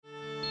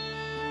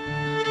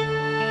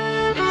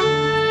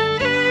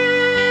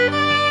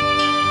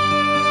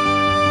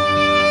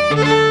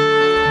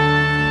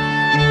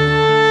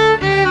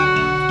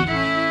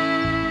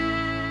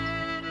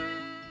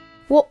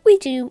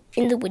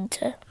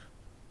winter.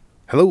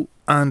 Hello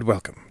and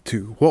welcome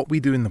to What We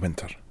Do in the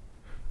Winter.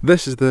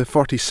 This is the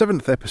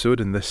 47th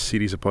episode in this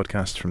series of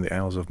podcasts from the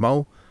Isles of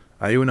Mull,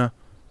 Iona,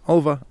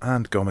 Ulva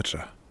and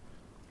Gomitra.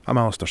 I'm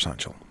Alistair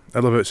Sanchel. I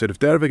live outside of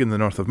Dervig in the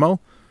north of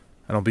Mull,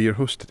 and I'll be your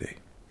host today.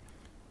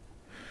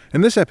 In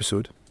this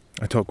episode,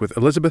 I talk with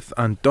Elizabeth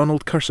and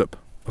Donald Kirsup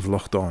of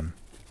Loch Don.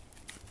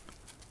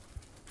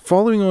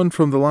 Following on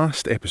from the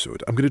last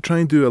episode, I'm going to try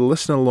and do a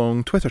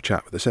listen-along Twitter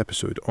chat with this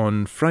episode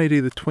on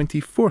Friday the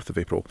 24th of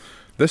April,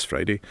 this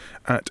Friday,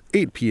 at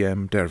 8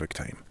 p.m. Dervig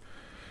time.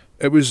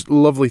 It was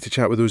lovely to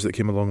chat with those that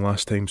came along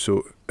last time,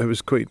 so it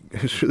was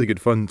really good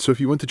fun. So if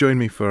you want to join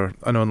me for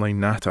an online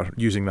natter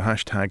using the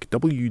hashtag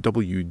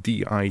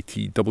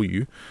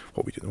WWDITW,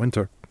 What We Do in the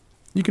Winter,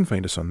 you can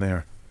find us on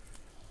there.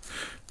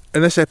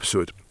 In this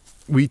episode,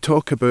 we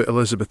talk about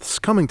Elizabeth's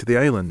coming to the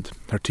island,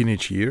 her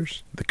teenage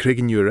years, the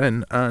Craigenure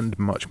Inn, and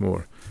much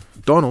more.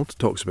 Donald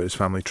talks about his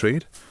family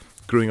trade,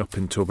 growing up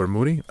in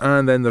Tobermory,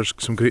 and then there's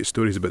some great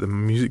stories about the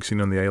music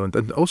scene on the island,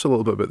 and also a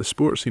little bit about the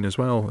sports scene as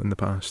well in the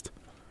past.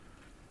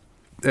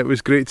 It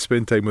was great to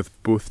spend time with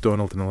both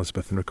Donald and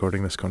Elizabeth in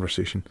recording this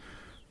conversation.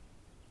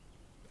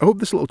 I hope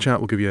this little chat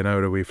will give you an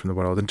hour away from the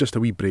world and just a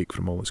wee break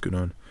from all that's going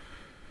on.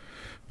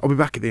 I'll be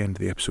back at the end of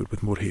the episode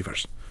with more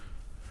havers.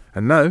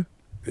 And now,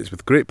 it's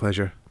with great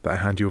pleasure that I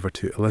hand you over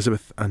to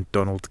Elizabeth and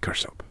Donald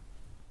Kirsup.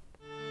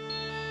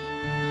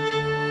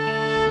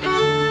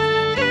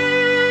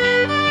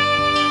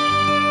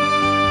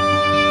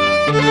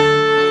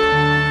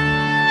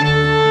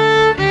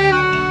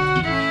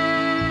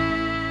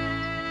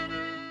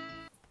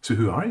 So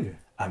who are you?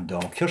 I'm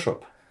Donald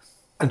Kirsup.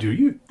 And who are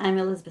you? I'm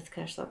Elizabeth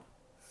Kirsup.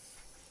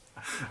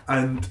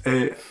 And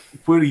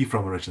where are you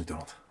from originally,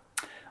 Donald?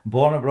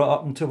 Born and brought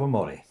up in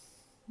Tobermory.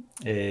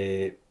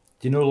 Do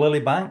you know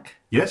Lilybank?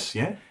 Yes,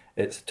 yeah.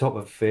 It's the top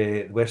of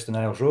the Western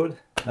Isles Road,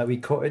 that wee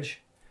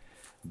cottage.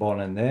 Born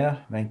in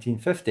there,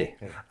 1950.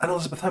 And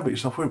Elizabeth, how about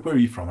yourself? Where are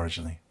you from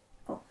originally?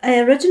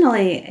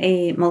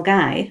 Originally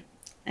Mulgai,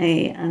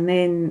 and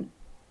then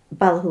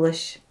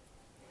Ballachulish.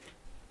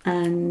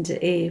 And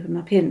when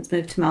my parents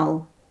moved to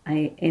Mull,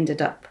 I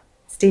ended up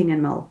staying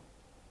in Mull.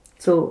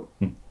 So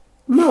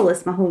Mull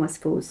is my home, I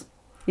suppose.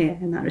 Yeah,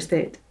 in that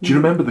respect. Do you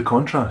remember the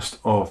contrast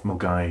of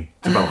Mulgai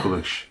to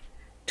Ballachulish?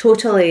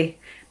 Totally.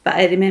 But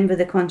I remember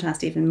the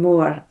contrast even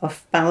more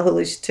of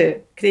Ballachulish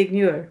to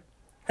Craigenure,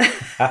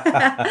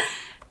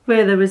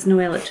 where there was no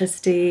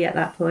electricity at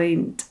that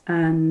point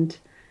and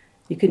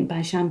you couldn't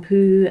buy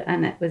shampoo,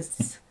 and it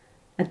was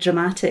a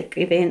dramatic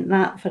event,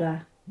 that, for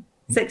a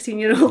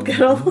 16-year-old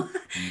girl.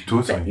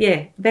 Totally. But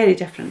yeah, very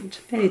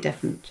different, very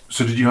different.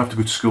 So did you have to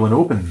go to school in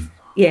Oban?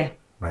 Yeah.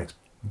 Right.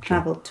 Okay.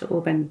 Travelled to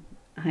Oban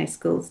High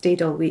School,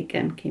 stayed all week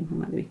and came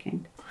home at the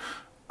weekend.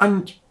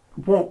 And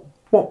what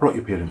brought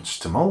your parents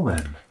to Mull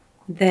then?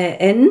 The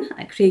inn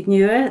at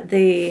Craigenure,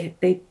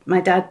 my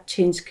dad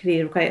changed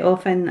career quite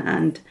often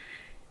and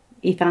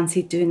he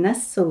fancied doing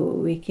this, so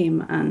we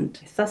came and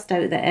sussed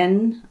out the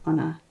inn on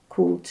a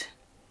cold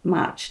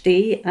March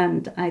day,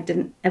 and I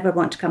didn't ever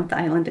want to come to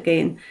the island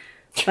again,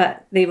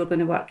 but they were going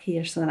to work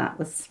here, so that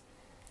was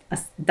a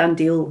done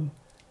deal.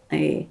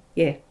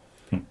 Yeah.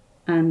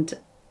 And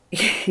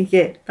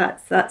yeah,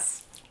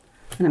 that's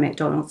when I met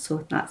Donald,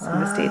 so that's when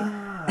I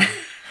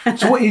stayed.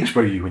 So what age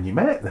were you when you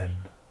met then?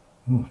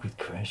 Good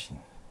question.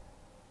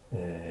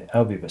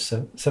 I'll be about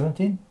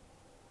 17.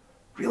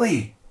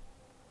 Really?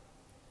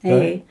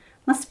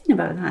 Must have been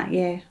about that,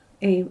 yeah.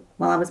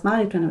 Well, I was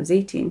married when I was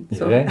 18.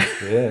 So.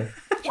 Yeah.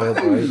 Child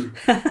bride.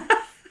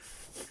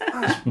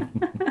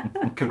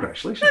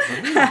 Congratulations.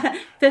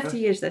 50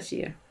 years this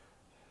year.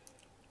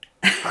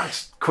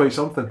 That's quite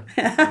something.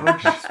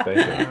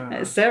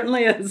 It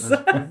certainly is.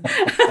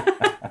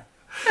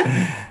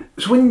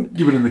 So when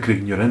you were in the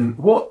Craigenure Inn,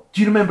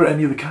 do you remember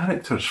any of the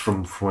characters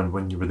from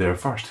when you were there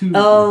first?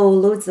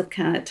 Loads of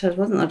characters,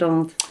 wasn't there,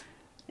 Donald?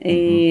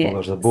 Well,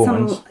 there's the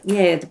Bowmans.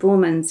 The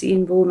Bowmans.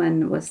 Ian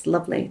Bowman was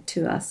lovely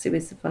to us. He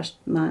was the first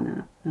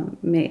man I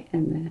met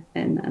in the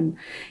inn. And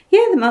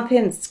my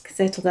parents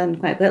settled in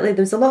quite quickly.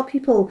 There was a lot of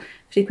people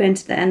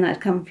frequented the inn that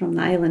had come from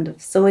the island of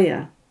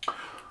Soya.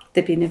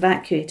 They'd been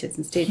evacuated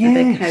and stayed in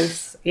a big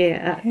house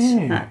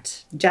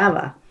at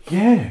Java.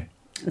 Yeah.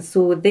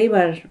 So they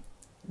were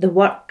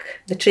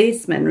the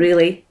tradesmen,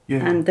 really,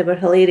 and they were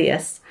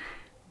hilarious.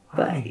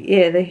 But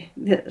Johnny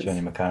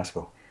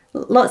McCaskill.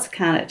 Lots of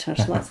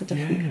characters, lots of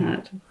different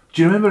characters.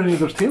 Do you remember any of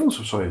their tales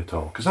of Soy at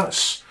all? Because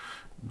that's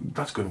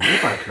going way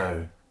back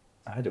now.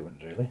 I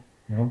don't really.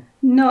 No.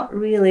 Not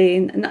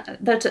really.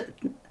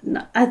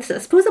 I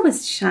suppose I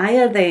was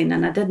shyer then,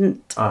 and I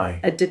didn't. Aye.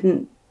 I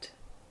didn't.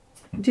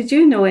 Did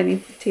you know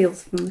any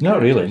tales from the Not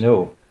characters? really,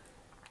 no.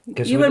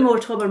 You were more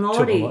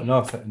Tobermory.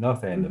 North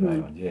end of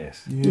Ireland,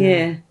 yes.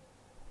 Yeah.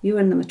 You were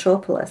in the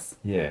metropolis.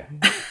 Yeah.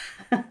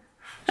 So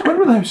when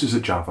were the houses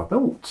at Java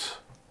built?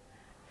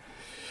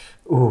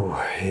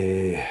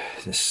 The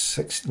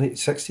late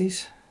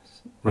 60s,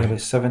 early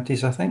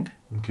 70s, I think.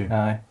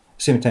 Okay.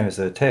 Same time as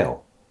the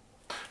hotel.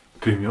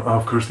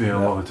 Of course, the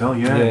hotel,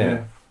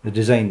 yeah. They're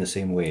designed the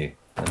same way.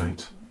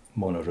 Right.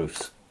 Mono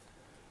roofs.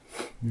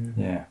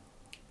 Yeah.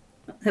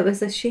 it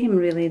was a shame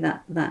really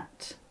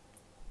that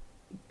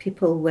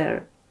people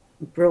were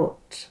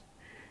brought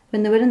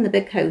when they were in the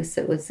big house.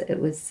 It was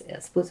I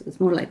suppose it was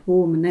more like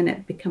home, and then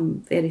it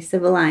became very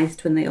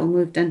civilized when they all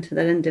moved into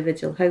their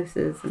individual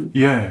houses, and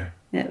Yeah.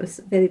 it was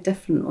very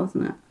different,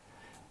 wasn't it?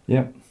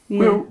 Yeah.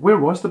 Yeah. Where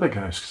was the big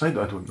house? Because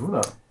I don't know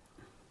that.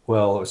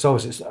 Well,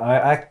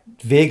 I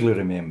vaguely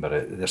remember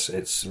it.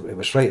 It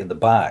was right at the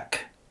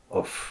back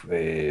of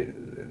the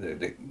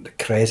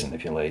crescent,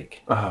 if you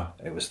like. Uh-huh.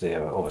 It was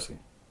there, obviously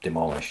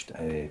demolished.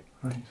 Right.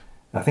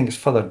 I think it's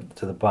further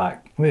to the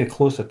back, maybe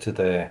closer to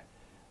the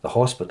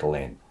hospital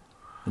end,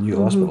 the new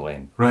hospital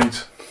end,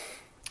 Right.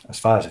 as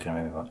far as I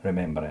can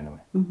remember anyway.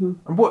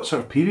 And what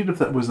sort of period of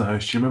that was the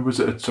house? Do you remember? Was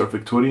it a sort of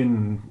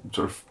Victorian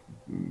sort of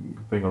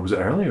thing, or was it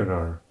earlier?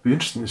 Or it'd be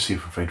interesting to see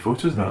if we find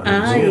photos of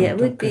that. It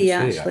would Could be say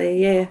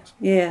actually,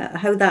 yeah.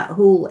 How that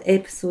whole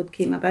episode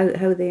came about,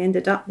 how they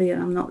ended up there,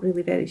 I'm not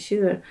really very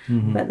sure.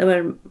 But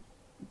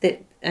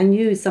I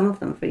knew some of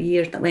them for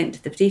years that went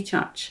to the Free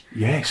Church.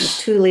 Yes. There's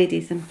two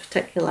ladies in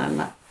particular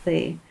that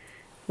they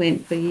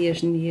went for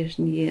years and years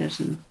and years,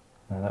 and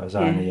That was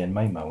Annie and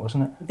Mima,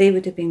 wasn't it? they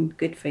would have been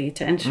good for you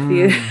to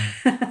interview.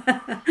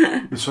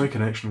 The soy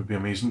connection would be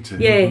amazing to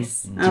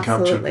Yes, to capture.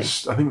 absolutely.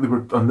 'Cause I think they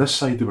were on this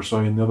side they were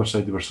soy, and the other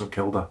side they were St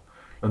Kilda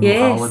and Yes.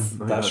 Mulholland. I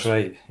think That's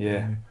right,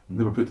 yeah.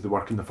 They were put to the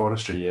work in the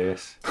forestry.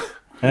 Yes.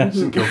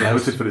 St Kilda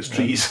noted for its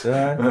trees.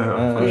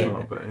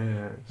 Unfortunately, but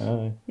yeah.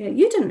 it's- Yeah,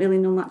 you didn't really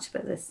know much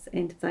about this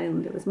end of the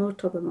island. It was more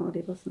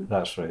Tobermory, wasn't it?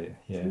 That's right,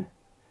 yeah.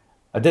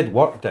 I did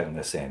work down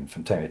this end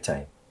from time to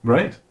time.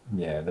 Right.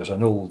 Yeah, there's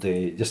an old,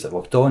 just at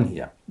Lochdawn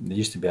here, there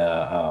used to be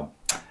a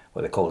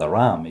what they called a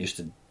ram. It used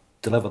to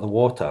deliver the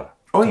water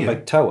Oh, to yeah. a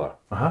big tower,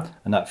 Uh-huh.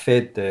 and that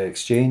fed the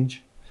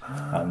exchange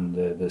and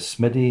the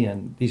smithy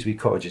and these wee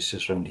cottages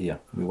just round here.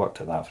 We worked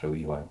at that for a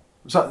wee while.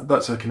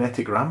 That's a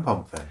kinetic ram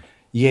pump then?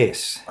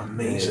 Yes.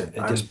 Amazing.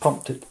 It just I'm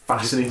pumped it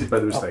Fascinated by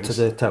those up things. to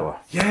the tower.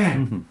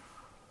 Yeah.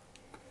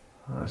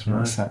 That's And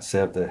right. that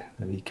served the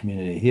wee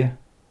community here.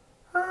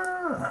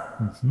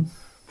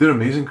 They're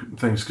amazing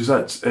things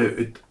because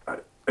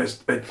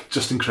it's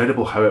just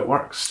incredible how it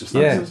works. Just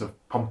that Yeah. sense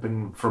of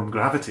pumping from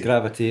gravity.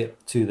 Gravity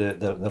to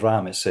the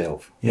ram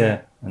itself.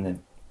 Yeah. And then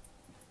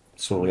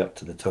slowly up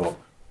to the top.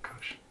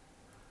 Gosh.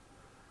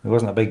 There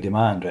wasn't a big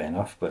demand right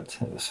enough, but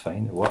it was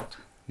fine, it worked.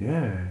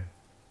 Yeah.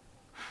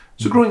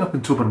 So growing up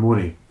in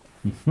Tobermory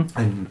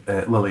in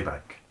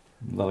Lillybank.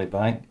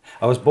 Lillybank.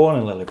 I was born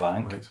in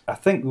Lillybank. Right. I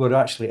think we were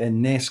actually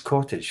in Ness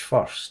Cottage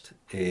first.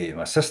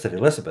 My sister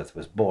Elizabeth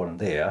was born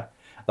there.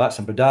 That's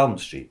in Bredalm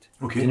Street.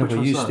 Okay, Do you know which where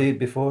one's you that? stayed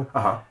before?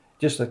 Uh-huh.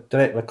 Just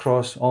directly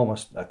across,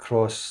 almost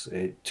across,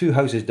 2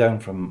 houses down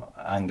from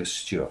Angus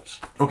Stewart's.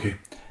 Okay.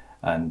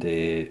 And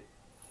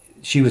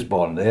she was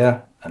born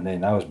there, and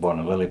then I was born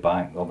in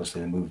Lillybank.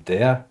 Obviously, they moved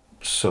there.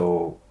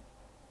 So,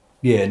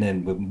 yeah, and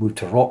then we moved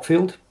to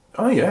Rockfield.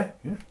 Oh yeah.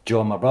 Yeah.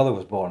 John, my brother,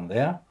 was born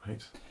there.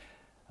 Right.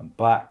 And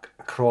back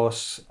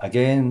across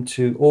again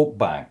to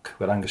Oakbank,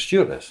 where Angus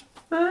Stewart is.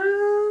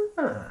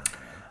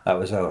 That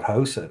was our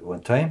house at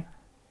one time.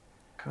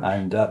 Gosh.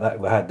 And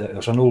there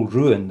was an old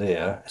ruin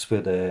there. It's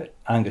where the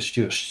Angus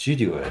Stewart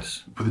studio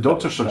is. But the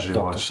doctor's That surgery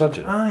doctor's was.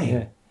 surgery. Aye.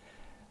 Yeah.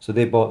 So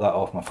they bought that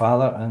off my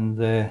father, and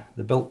they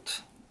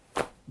built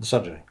the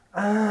surgery.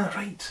 Ah,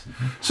 right.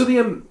 So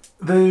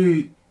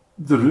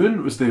the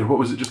ruin was there. What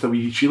was it? Just a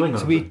wee ceiling?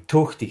 It's or a wee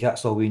tochtig,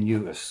 that's all we knew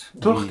it was.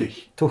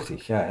 Tochtig?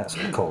 Tochtig, yeah, that's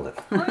what they called it.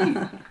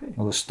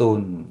 Well, the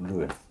stone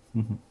ruin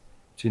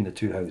between the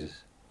 2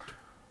 houses.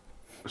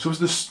 So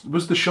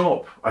was the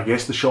shop? I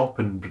guess the shop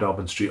in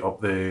Bredalbin Street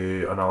up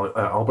on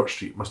Albert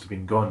Street must have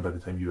been gone by the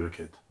time you were a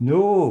kid.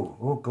 No,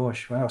 oh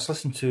gosh, when I was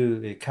listening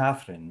to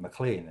Catherine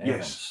McLean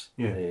Yes,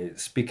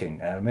 Evans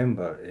speaking, I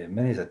remember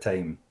many a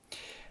time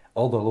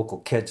all the local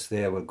kids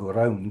there would go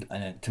around,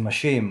 and to my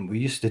shame, we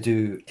used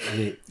to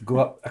go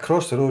up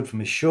across the road from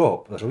his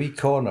shop. There's a wee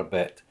corner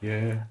bit,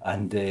 Yeah.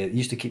 and he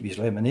used to keep his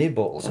lemonade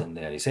bottles in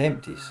there, his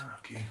empties.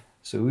 Okay.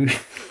 So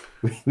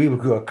we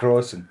would go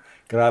across and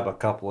grab a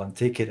couple and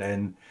take it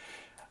in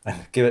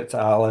and give it to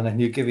Alan,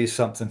 and you give you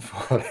something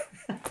for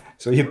it.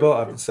 So you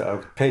bought a sort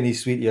of penny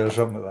sweetie or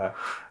something like that.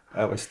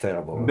 That was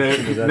terrible.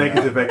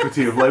 Negative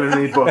equity of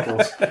lemonade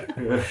bottles.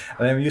 Yeah.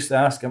 And then we used to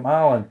ask him,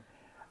 Alan,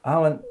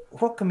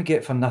 what can we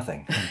get for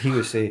nothing? And he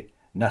would say,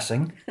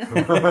 nothing.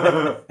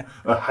 A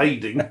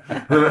hiding.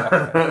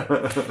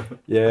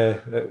 Yeah,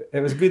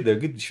 it was good though,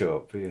 good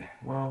shop. Yeah.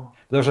 Wow.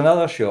 There's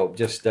another shop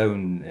just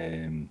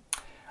down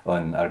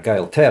on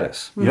Argyle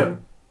Terrace. Yep.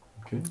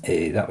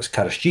 Okay. That was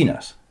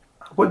Karastina's.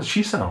 What did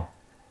she sell?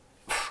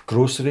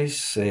 Groceries,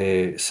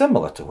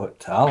 similar to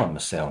what Alan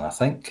was selling, I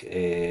think.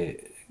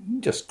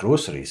 Just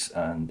groceries.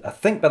 And I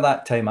think by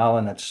that time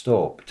Alan had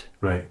stopped,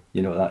 Right.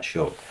 that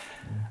shop.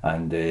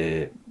 And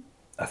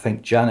I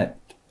think Janet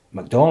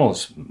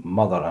MacDonald's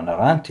mother and her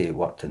auntie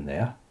worked in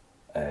there.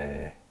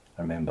 I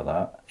remember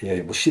that.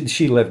 Yeah, well,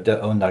 she lived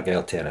on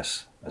Argyle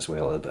Terrace as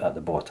well at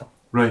the bottom.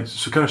 Right,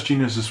 so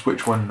Carstairs is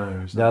which one now?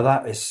 Is that? Now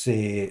that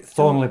is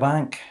Thornley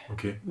Bank,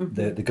 Okay.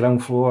 the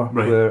ground floor,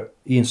 Right. where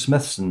Ian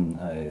Smithson,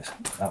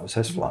 that was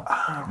his flat.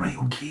 Ah, right,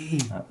 okay.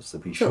 That was the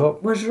wee So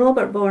shop. was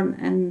Robert born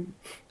in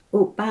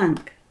Oak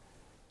Bank?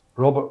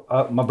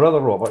 Robert, my brother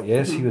Robert,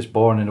 yes, he was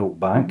born in Oak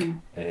Bank.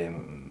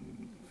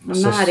 And My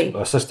Mary.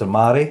 my sister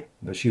Mary,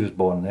 but she was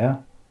born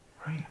there.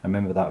 Right. I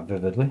remember that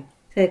vividly.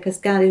 Because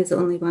Gary was the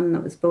only one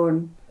that was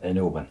born In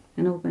Oban.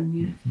 in Oban,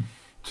 yeah.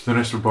 So the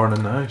rest were born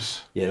in the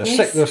house? Yeah, there's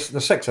Yes.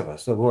 there's 6 of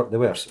us. There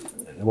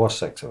was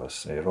 6 of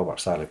us. Robert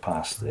sadly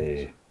passed.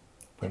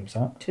 When was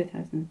that?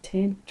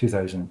 2010.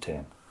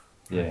 2010.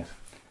 Yeah,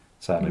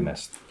 sadly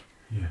missed.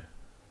 Yeah.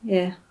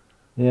 Yeah.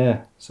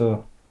 Yeah,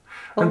 so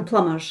All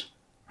plumbers.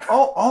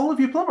 All of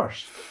you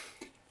plumbers?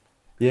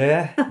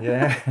 yeah.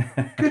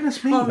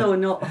 Goodness me. Oh no,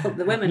 not all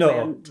the women No.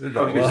 weren't. I was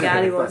gonna say,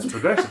 Gary that's wasn't.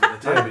 progressive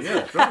at the time, but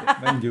yeah,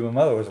 right. Mind you, my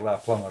mother was a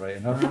lap plumber, right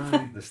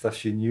enough. The stuff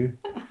she knew.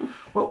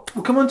 Well,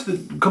 we'll come on to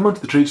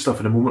the trade stuff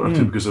in a moment or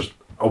two because there's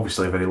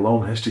obviously a very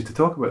long history to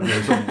talk about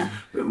there. So,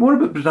 but more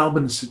about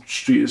Breadalbin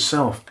Street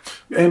itself,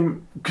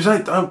 because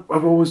I've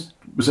always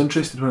was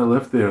interested when I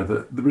lived there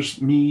that there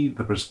was me,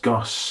 there was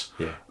Gus,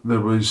 Yeah.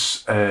 there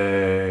was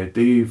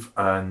Dave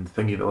and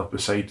Thingy that lived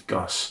beside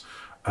Gus,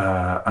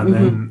 and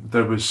then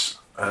there was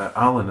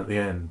Alan at the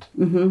end,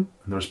 and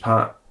there was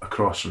Pat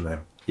across from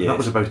them. And that Yes.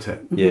 was about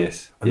it.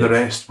 Yes. And yes. the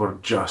rest were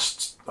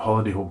just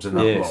holiday homes in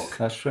that Yes, block.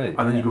 that's right. And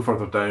then you yeah. go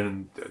further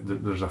down,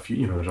 and there's a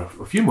few, there's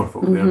a few more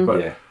folk there, but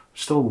Yeah.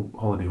 still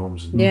holiday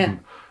homes. And, Yeah.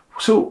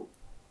 So,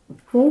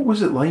 what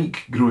was it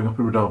like growing up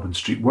in Breadalbin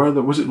Street?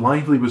 Was it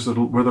lively?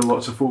 Were there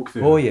lots of folk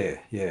there? Oh yeah.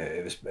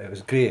 It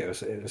was great. It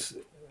was.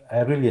 I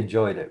really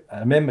enjoyed it. I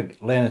remember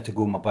learning to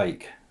go on my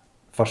bike,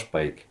 first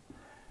bike.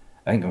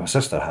 I think my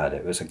sister had it.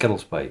 It was a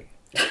girl's bike,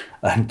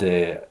 and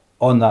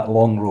on that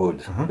long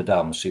road,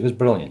 Breadalbin Street, it was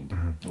brilliant.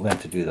 I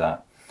learned to do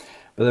that.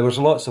 But there was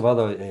lots of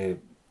other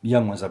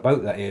young ones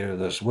about that area.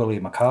 There's Willie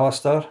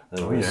McAllister.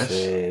 There was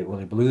yes.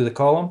 Willie Blue, they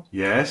call him.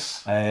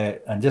 Yes.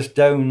 And just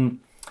down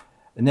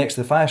next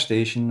to the fire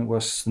station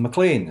was the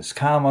McLeans,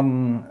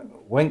 Cameron,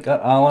 Winker,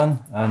 Alan,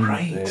 and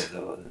Right.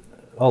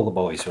 all the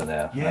boys were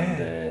there. Yeah.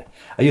 And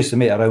I used to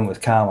mate around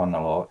with Cameron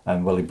a lot,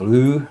 and Willie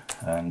Blue,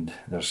 and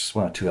there's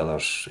one or two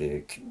others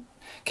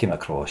came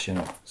across,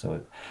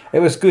 So it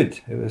was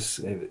good. It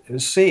was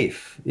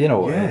safe,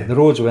 Yeah. The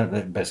roads weren't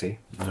that busy,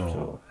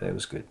 No. so it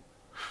was good.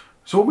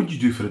 So, what would you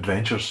do for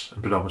adventures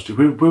in Breadalbin Street?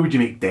 Where would you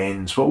make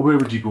dens? Where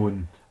would you go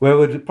and? Well,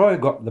 we'd probably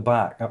go up the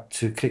back, up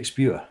to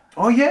Crickspewer.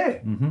 Oh yeah.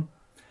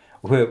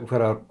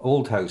 Where our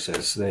old house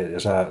is,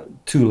 there's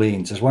 2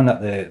 lanes. There's one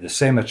at the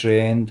cemetery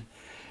end.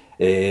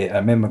 I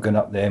remember going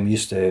up there and we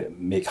used to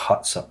make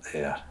huts up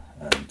there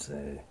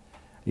and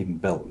even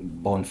built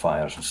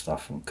bonfires and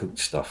stuff and cooked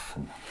stuff.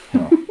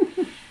 And,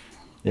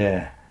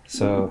 yeah,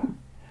 so...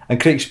 And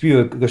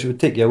Crickspewer, because it would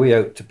take you away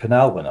out to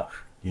Penalbanoch,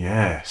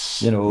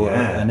 Yes.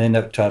 and then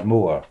out to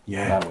Ardmore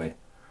Yeah. that way.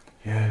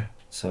 Yeah.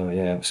 So,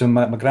 yeah. So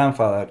my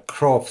grandfather had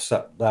crofts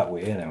up that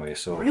way anyway,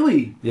 so...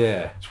 Really?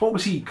 Yeah. So, what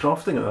was he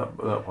crofting at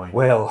that point?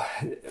 Well,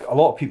 a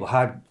lot of people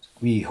had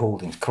wee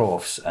holdings,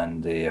 crofts,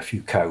 and a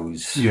few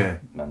cows, Yeah.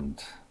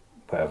 and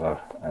whatever,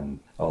 and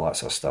all that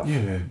sort of stuff.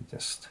 Yeah.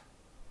 Just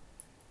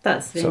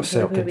That's Sort of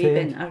eventually where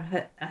we've been.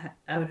 self-contained.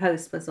 Our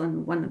house was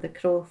on one of the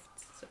crofts,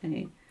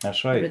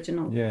 that's right.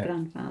 original Yeah.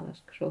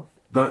 grandfather's croft.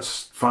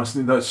 That's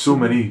fascinating. That's so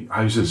many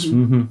houses.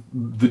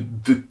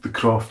 The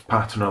croft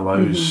pattern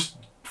allows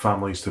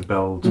families to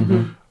build,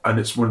 and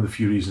it's one of the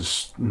few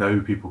reasons now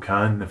people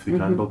can, if they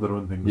can, build their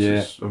own things.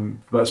 Yeah.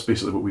 That's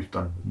basically what we've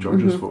done with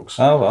George's folks.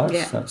 Oh, well,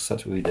 Yeah. that's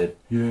what we did.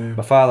 Yeah.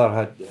 My father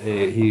had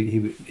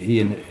he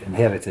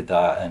inherited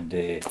that,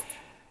 and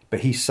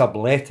but he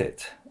sublet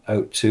it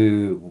out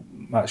to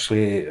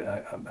actually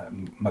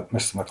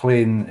Mr.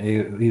 McLean.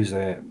 He was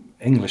a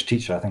English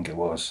teacher, I think it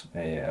was,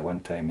 at one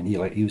time, and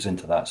he was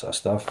into that sort of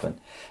stuff, and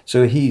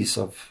so he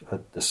sort of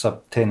had the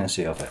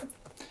subtenancy of it.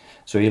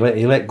 So he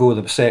let go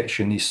of the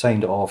section. He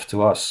signed it off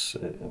to us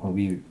when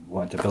we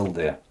wanted to build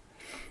there.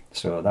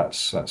 So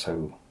that's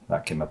how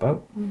that came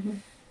about.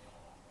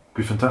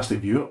 Be a fantastic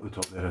view up the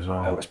top there as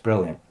well. It was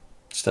brilliant.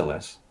 Still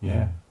is.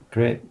 Yeah.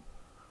 Great.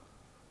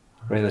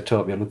 Right at the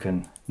top, you're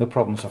looking, no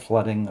problems of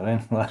flooding or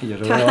anything like that. You're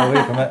well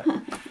away from it.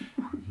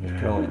 Yeah.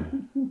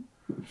 Brilliant.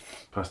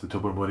 Past the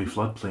Tobermory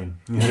floodplain.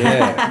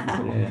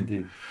 Yeah,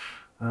 indeed.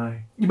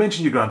 Aye. You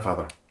mentioned your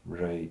grandfather.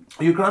 Right.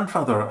 Your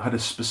grandfather had a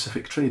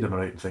specific trade, am I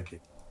right in thinking?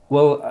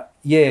 Well,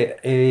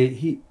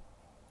 he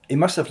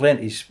must have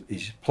learnt his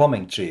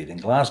plumbing trade in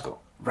Glasgow.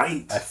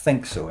 Right. I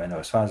think so,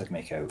 as far as I can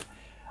make out.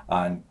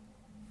 And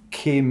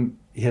he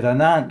had an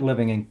aunt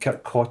living in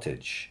Kirk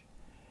Cottage.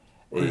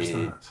 Where's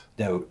that?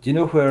 Now, do you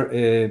know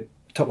where,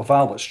 top of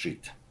Albert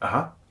Street,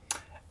 Uh-huh.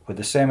 where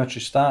the cemetery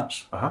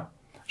starts? Uh-huh.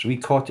 There's a wee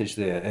cottage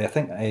there. I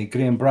think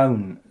Graham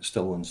Brown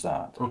still owns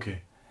that.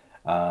 Okay.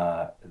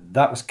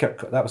 That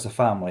was the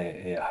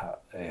family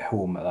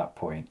home at that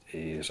point.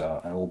 He was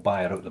an old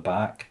byre out the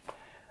back,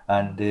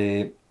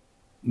 and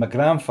my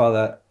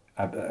grandfather.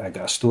 I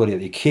got a story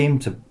that he came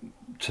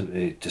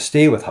to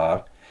stay with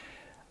her,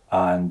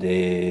 and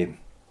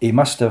he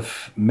must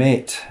have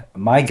met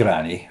my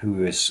granny,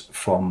 who is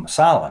from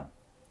Salon.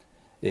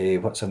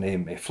 What's her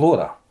name?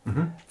 Flora.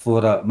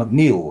 Flora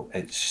McNeil.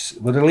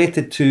 We're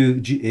related to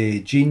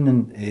Jean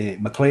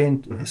and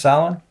McLean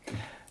Salon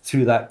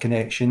through that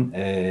connection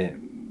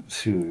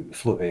through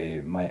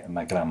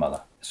my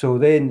grandmother. So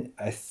then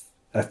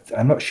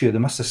I'm not sure, they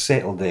must have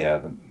settled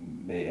there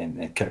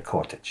in Kirk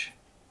Cottage,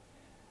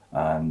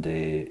 and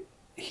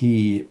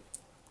he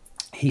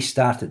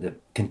started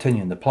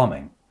continuing the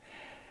plumbing,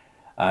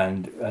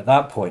 and at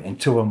that point in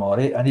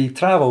Tobermory, and he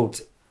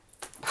travelled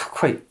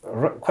quite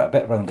a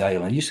bit around the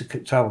island. He used to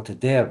travel to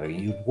Derby,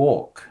 and he'd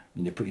walk,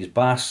 and he'd put his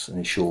bass on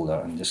his shoulder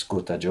and just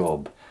go to a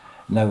job.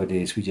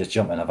 Nowadays we just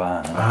jump in a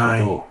van and off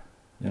we go,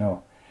 you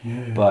know.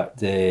 Yeah.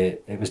 But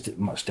it was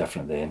much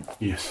different then.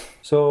 Yes.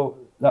 So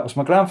that was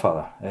my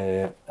grandfather,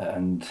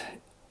 and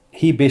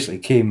he basically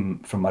came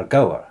from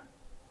Argour.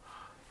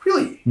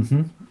 Really?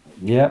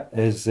 Yeah,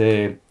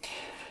 the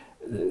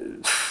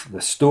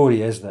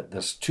story is that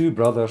there's two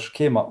brothers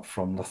came up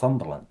from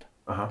Northumberland,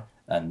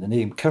 and the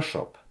name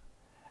Kirshop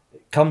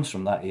comes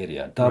from that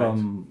area,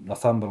 Durham,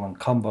 Northumberland,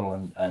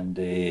 Cumberland, and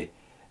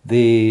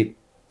they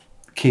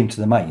came to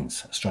the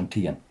mines at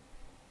Strontian,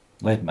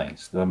 lead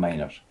mines. They were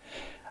miners,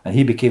 and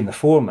he became the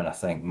foreman. I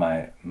think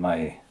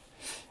my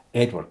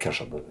Edward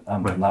Kirshop,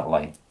 I'm from that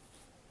line.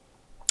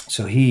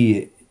 So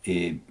he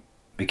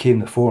became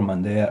the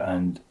foreman there,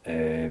 and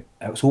it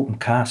was open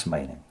cast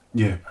mining.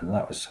 Yeah. And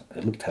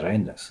it looked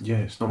horrendous. Yeah,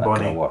 it's not that bonny.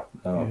 kind of work.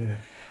 No. Yeah.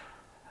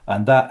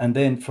 And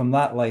then from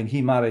that line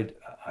he married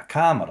a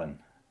Cameron.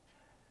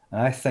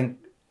 And I think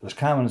there's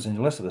Camerons in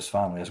Elizabeth's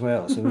family as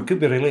well, so we could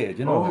be related,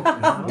 you know.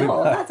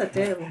 Oh, that's a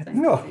terrible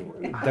thing. No,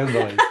 down the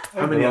line.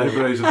 How many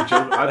eyebrows have the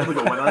children? I've only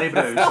got one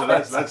eyebrow, so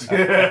that's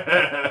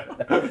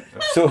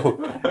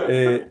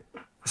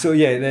So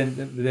yeah,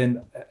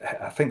 then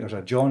I think there's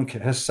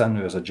his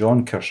son was a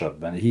John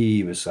Kirshop, and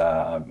he was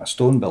a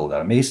stone builder,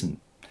 a mason,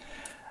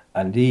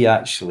 and he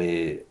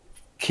actually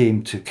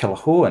came to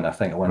Killahoan, I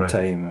think, at one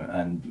time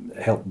and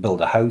helped build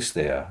a house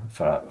there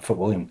for Fort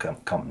William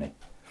Company.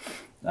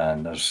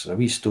 And there's a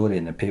wee story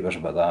in the papers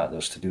about that.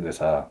 There's to do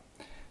with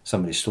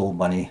somebody stole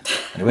money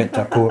and he went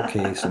to a court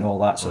case and all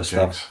that sort of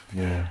stuff.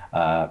 Yeah.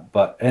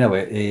 But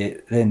anyway,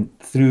 then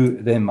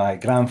my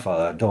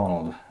grandfather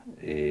Donald,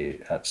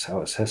 that's how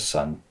it's his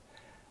son,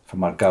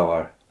 from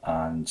Argour,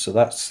 and so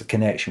that's the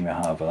connection we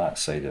have with that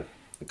side of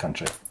the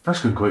country. That's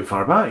going quite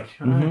far back.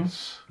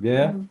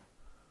 Yeah.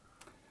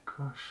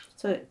 Gosh.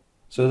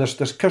 So there's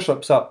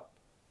Kirshops up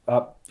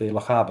the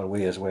Lochaber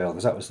way as well,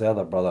 because that was the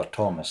other brother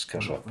Thomas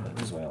Kirshop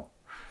as well.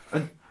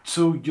 And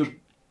so your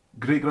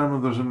great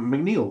grandmother's a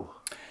McNeil.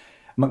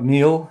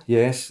 McNeil,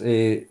 yes.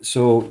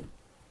 So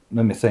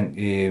let me think.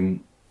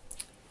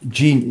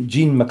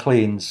 Jean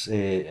McLean's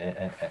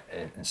in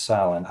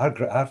Salon.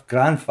 Her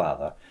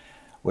grandfather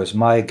was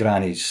my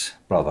granny's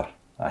brother.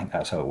 I think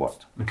that's how it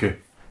worked. Okay.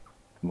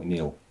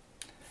 McNeil.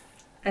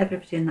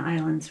 Everybody in the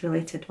island's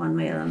related one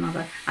way or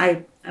another.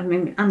 I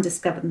mean, I'm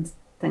discovering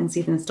things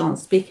even as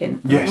Don's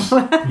speaking. Yes.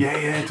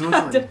 yeah, totally.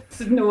 I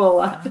didn't know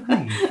all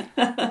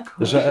that.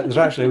 There's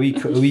actually a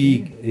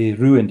wee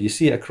ruin. Do you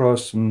see it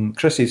across from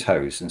Chrissy's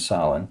house in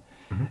Salon?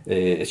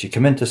 As you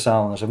come into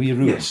Salon, there's a wee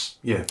ruin. Yes,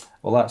 yeah.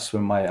 Well, that's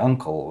when my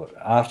uncle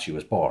Archie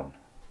was born.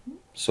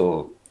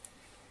 So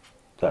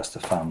that's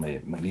the family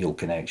McNeil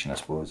connection, I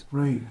suppose.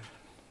 Right.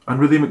 And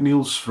were they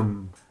McNeils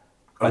from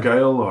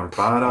Argyll or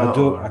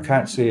Barra? I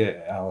can't say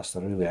it,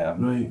 Alistair, really.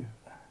 Right.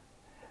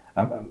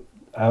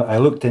 I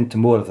looked into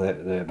more of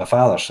my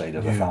father's side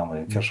of the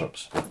family,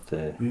 Kirshops. But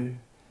it'd be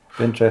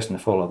interesting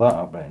to follow that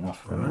up, right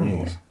enough.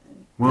 Right.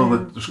 Well,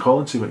 there's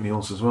Collinsey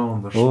McNeils as well,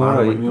 and there's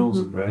Sarah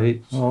McNeils.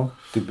 Right. Oh,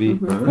 could be.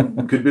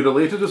 Could be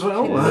related as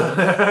well.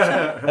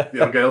 The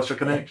Argyllshire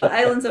connection. The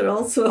islands are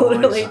also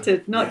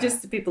related, not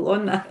just the people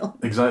on the island.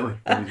 Exactly.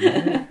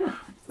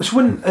 So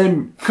when,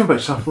 come back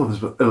to South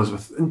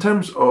Elizabeth, in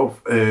terms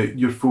of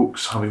your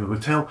folks having the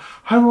hotel,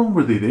 how long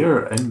were they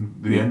there in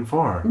the inn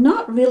for?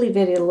 Not really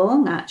very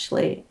long,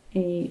 actually.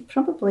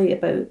 Probably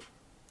about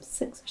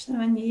 6 or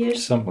 7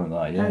 years. Something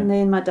like that, yeah. And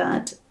then my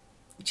dad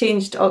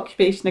changed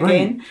occupation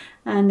again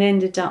and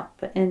ended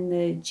up in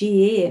the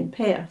GA in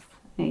Perth.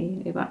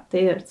 He worked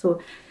there.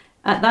 So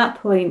at that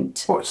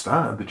point... What's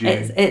that, the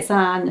GA? It's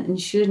an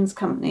insurance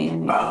company,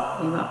 and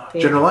he worked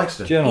there. General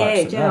Accident? General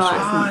Accident. General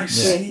Accident. I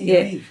see.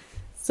 Yeah.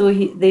 So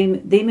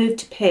they moved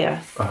to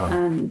Perth,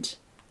 and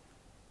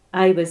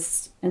I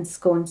was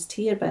ensconced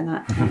here by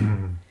that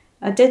time.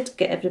 I did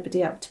get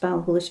everybody up to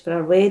Ballyholish for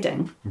our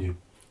wedding. Yeah.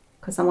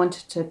 Because I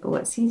wanted to go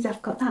and see,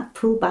 I've got that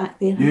pool back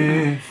there.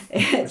 Yeah,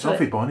 it's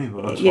awfully bonny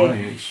though, that's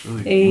funny. It's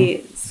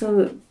really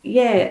so,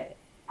 yeah.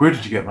 Where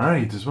did you get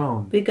married as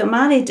well? We got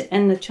married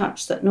in the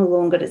church that no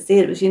longer is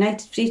there. It was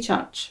United Free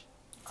Church.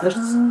 There's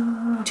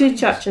two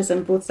churches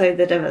on both sides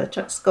of the river, the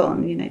Church of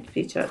Scotland, United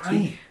Free Church.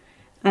 Right.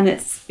 And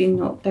it's been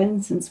knocked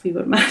down since we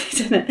were married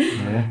in it.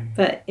 Yeah.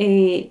 But,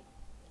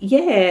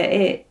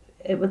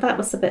 that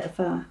was a bit of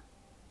a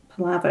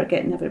palaver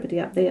getting everybody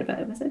up there, but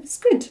it was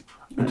good.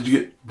 And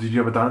did you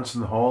have a dance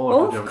in the hall? Or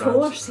Oh, did you of have a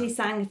course, dance? he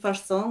sang the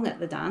first song at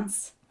the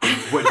dance.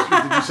 What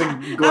did you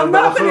sing? Glen I'm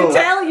not going Buffalo? to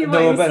tell you what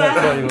No, you but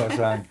I'll tell sang. you what I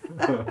sang.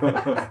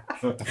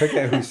 I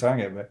forget who sang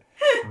it, but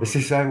it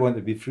says I want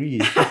to be free.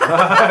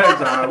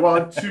 I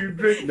want to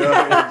break. No,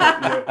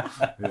 yeah.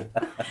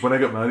 When I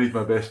got married,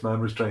 my best man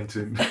was trying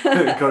to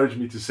encourage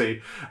me to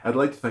say, "I'd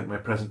like to thank my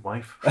present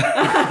wife." Oh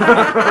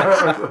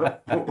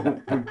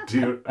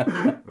dear.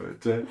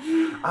 But,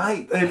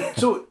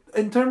 so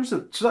in terms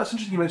of, so that's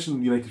interesting. You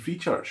mentioned United Free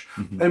Church.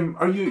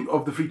 Are you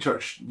of the Free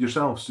Church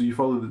yourself? So you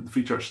follow the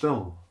Free Church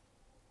still?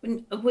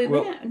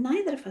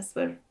 Neither of us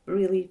were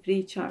really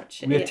Free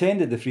Church. We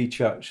attended the Free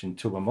Church in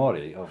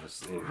Tobermory,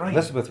 obviously. Right.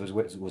 Elizabeth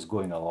was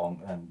going along,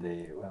 and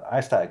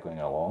I started going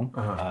along,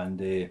 and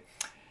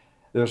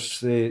there's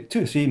 2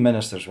 or 3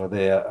 ministers were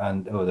there,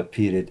 and over the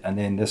period, and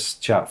then this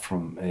chap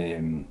from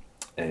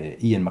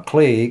Ian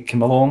Maclay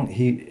came along.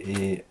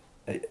 He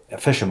a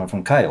fisherman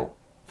from Kyle,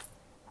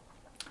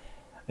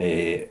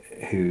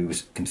 who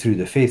came through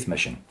the Faith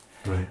Mission,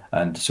 Right.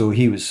 and so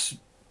he was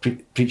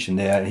preaching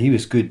there. He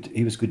was good.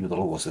 He was good with the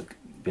locals,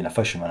 being a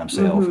fisherman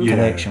himself. Yeah.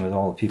 Connection with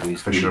all the people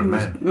he's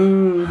Fishermen.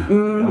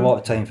 A lot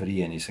of time for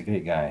Ian. He's a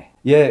great guy.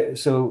 Yeah,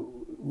 so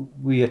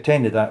we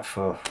attended that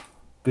for a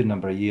good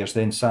number of years.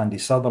 Then Sandy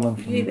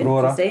Sutherland from You even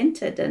Brora.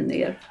 presented in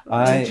there.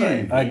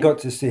 I got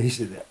to say,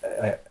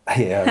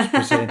 I was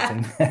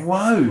presenting.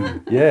 Wow.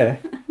 Yeah.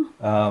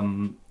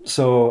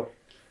 So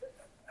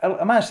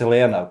I managed to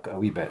learn a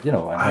wee bit, you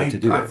know, and how to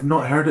do I've it.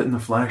 not heard it in the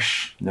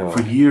flesh No.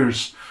 for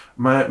years.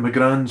 My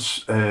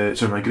grand's,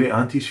 my great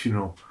auntie's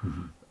funeral,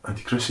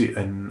 Auntie Chrissy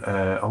in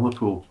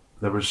Ullapool.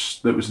 It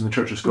was in the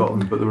Church of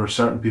Scotland, but there were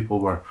certain people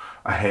were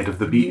ahead of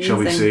the beat, shall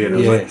we say? And it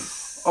was like,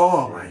 Yes.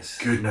 oh my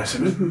goodness,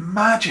 it was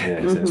magic.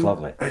 Yeah, it's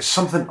lovely. It's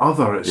something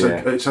other. It's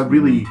Yeah. it's a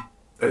really,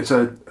 it's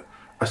a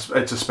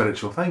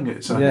spiritual thing.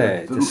 It's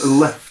a just-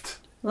 lift.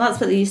 Well,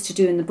 that's what they used to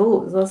do in the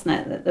boats, wasn't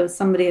it? That there was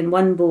somebody in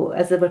one boat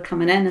as they were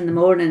coming in the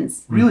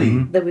mornings.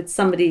 Really? There would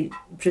somebody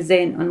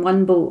present on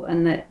one boat,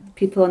 and the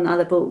people on the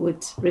other boat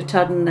would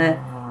return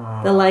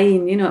the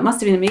line. You know, it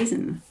must have been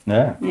amazing.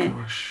 Yeah. Yeah,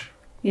 Gosh.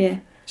 yeah.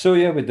 So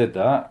yeah, we did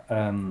that,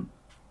 and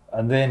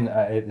then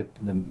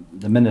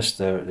the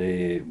minister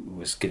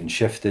was getting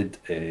shifted,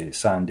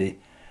 Sandy,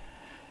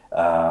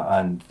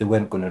 and they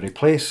weren't going to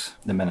replace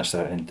the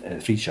minister in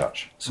the Free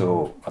Church.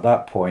 So at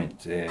that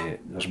point,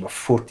 there's about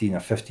 14 or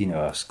 15 of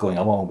us going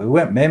along, but we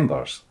weren't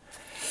members.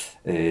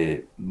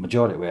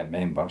 Majority weren't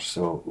members,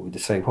 so we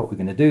decided what we're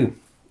going to do,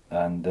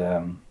 and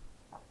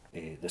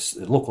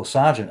the local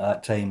sergeant at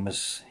that time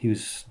was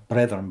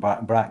Brethren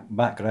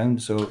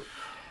background, so.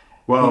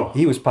 Wow.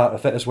 He was part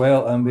of it as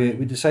well, and we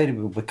decided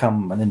we would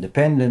become an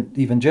independent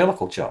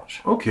evangelical church.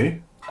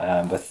 Okay.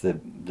 With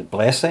the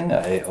blessing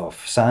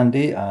of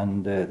Sandy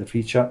and the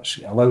Free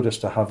Church allowed us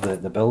to have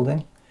the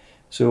building.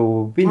 So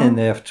we've been in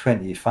there for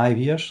 25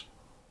 years,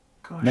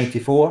 Gosh.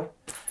 94,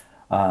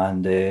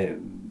 and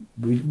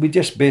we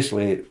just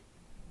basically,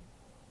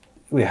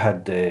 we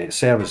had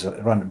service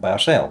run by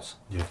ourselves.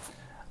 Yeah.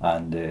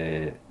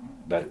 And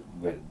but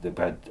we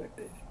had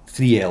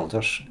 3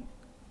 elders,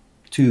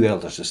 2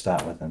 elders to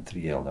start with and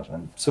 3 elders,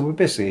 and so we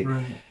basically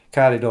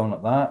carried on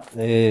like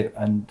that,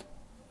 and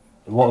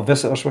a lot of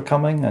visitors were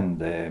coming, and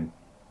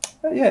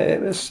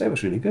it was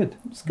really good.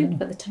 It was good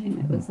for the time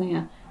it was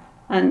there,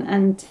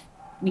 and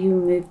you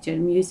moved your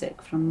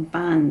music from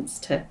bands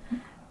to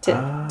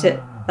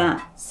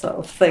that sort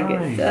of thing.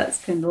 Right.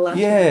 That's kind of last.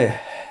 Yeah,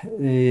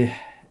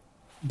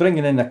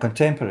 bringing in a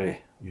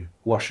contemporary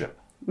worship.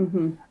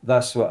 Mm-hmm.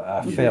 That's what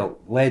I felt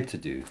led to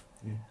do.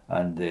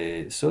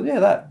 And so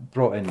that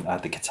brought in, I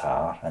had the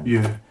guitar and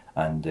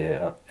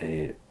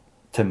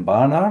Tim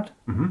Barnard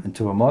in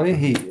Tobermory.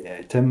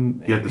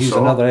 He's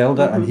saw. another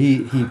elder, and he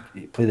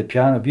played the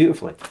piano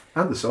beautifully.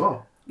 And the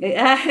saw.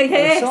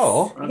 Yes.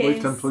 saw? I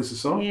believe Tim plays the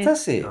saw. Yeah.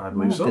 Does he? I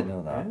believe so. Didn't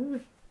know that.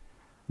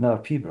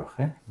 Another Peabrook,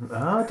 eh?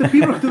 Did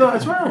people do that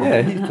as well?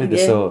 Yeah, he played the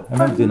Yeah. saw. I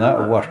remember doing that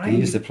at work. Right. He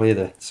used to play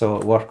the saw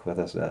at work with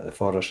us at the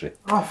forestry.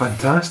 Oh,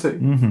 fantastic.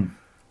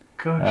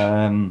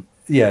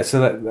 Gosh. So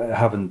that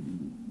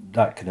having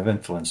that kind of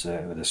influence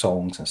with the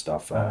songs and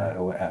stuff, I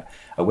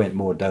went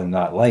more down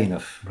that line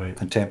of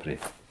contemporary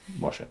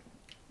worship.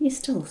 You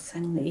still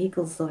sing the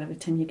Eagles though every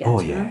time you get Oh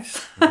a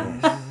chance.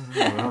 yes.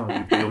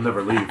 Well, you'll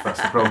never leave,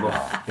 that's the problem.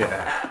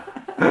 Yeah.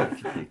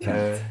 You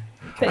can't.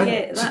 But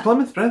yeah, So that,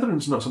 Plymouth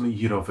Brethren's not something you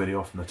hear of very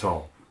often at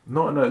all.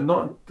 Not the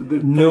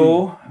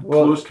No,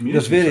 well, closed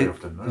communities very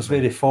often. there's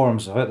various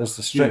forms of it. There's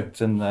the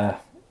strict and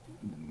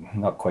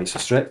not quite so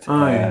strict.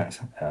 Aye.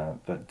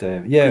 But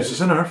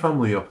It's in our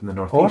family up in the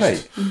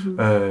northeast. All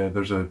right.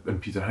 There's in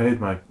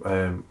Peterhead,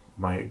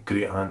 my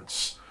great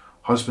aunt's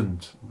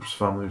husband's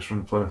family was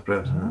from Plymouth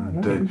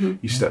Brethren, and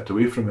he stepped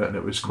away from it, and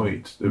it was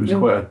quite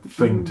a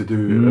thing to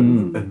do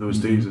in those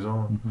days as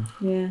well.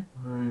 yeah,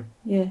 Aye.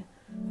 yeah.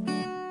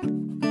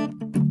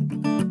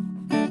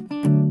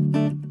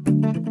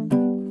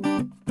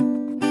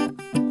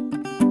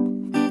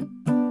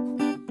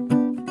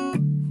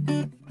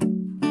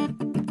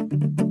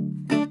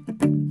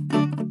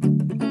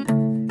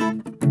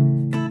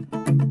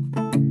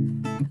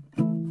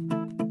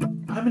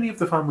 How many of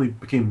the family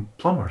became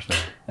plumbers then?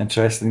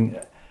 interesting.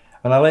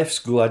 When I left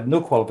school, I had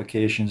no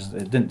qualifications. I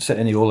didn't sit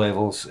any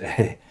O-levels.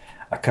 I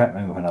can't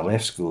remember when I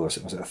left school. Was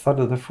it the third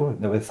or the fourth?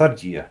 No, the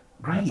third year.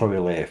 Right. I probably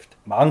left.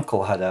 My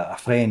uncle had a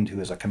friend who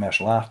was a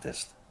commercial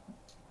artist.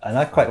 And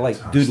I quite liked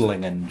Fantastic.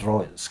 doodling and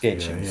drawing,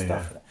 sketching and Yeah,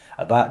 stuff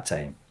at that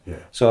time. Yeah.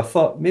 So I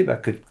thought maybe I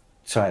could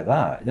try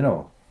that, you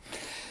know.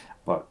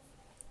 But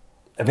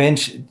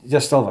eventually,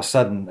 just all of a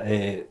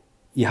sudden,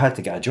 you had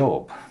to get a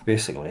job,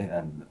 basically.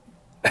 And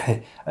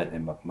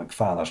my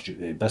father's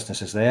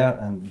business is there,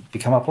 and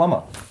become a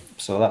plumber.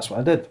 So that's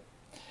what I did.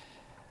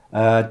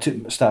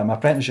 Started my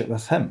apprenticeship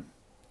with him.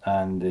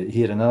 And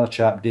he had another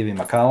chap, Davy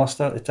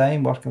McAllister, at the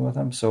time, working with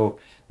him. So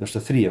there's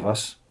the three of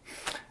us.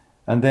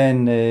 And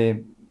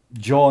then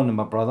John and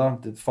my brother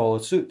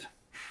followed suit.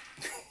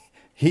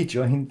 He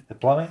joined the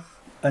plumbing,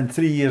 and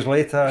 3 years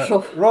later,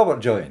 Robert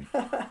joined.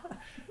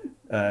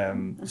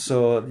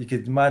 So you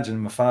could imagine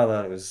my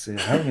father was, how am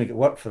I going to get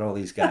work for all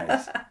these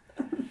guys?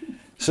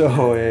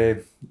 So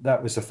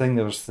that was the thing.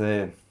 There was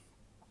then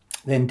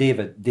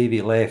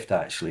Davy left,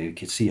 actually. You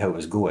could see how it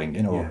was going,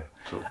 you know. Yeah,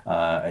 cool.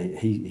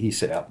 He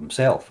set up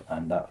himself,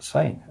 and that was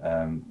fine.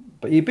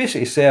 But you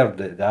basically served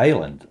the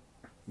island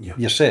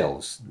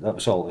yourselves. That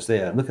was all that was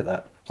there. And look at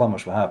that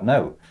plumbers we have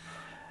now.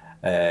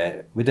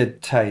 We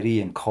did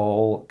Tyree and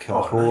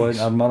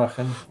Kilcoen and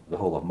Murrichan, the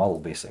whole of Mull,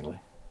 basically.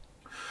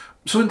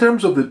 So in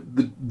terms of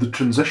the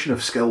transition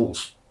of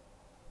skills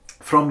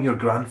from your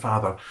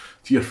grandfather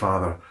to your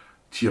father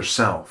to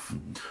yourself,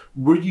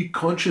 were you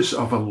conscious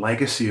of a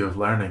legacy of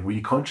learning? Were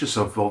you conscious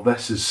of, well,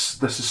 this is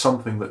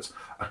something that's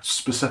a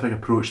specific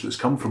approach that's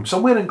come from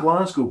somewhere in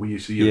Glasgow where you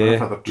see your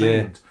grandfather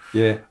trained?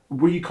 Yeah.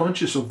 Were you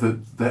conscious of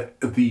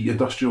the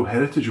industrial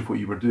heritage of what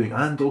you were doing,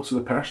 and also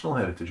the personal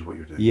heritage of what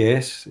you were doing?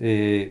 Yes.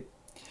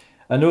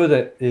 I know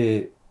that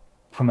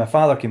when my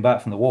father came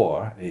back from the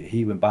war,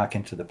 he went back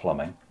into the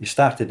plumbing. He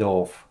started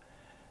off,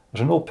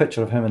 there's an old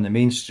picture of him in the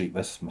main street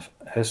with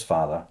his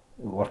father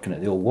working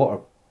at the old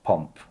water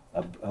pump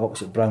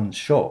opposite Brown's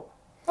shop.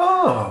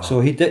 Oh. So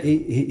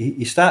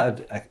he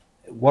started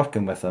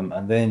working with him,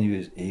 and then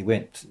he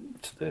went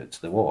to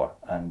the war,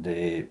 and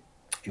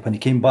when he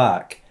came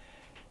back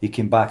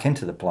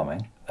into the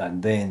plumbing,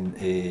 and then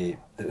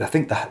I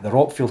think the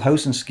Rockfield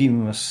housing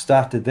scheme was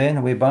started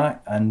then way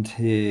back,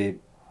 and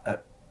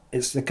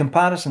it's the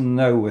comparison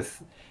now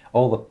with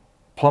all the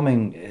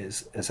plumbing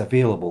is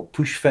available,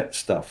 push fit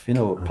stuff, you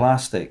know,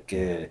 plastic.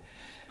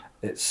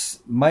 It's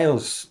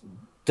miles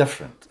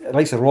different.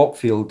 Like the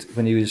Rockfield,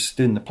 when he was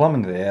doing the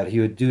plumbing there, he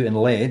would do it in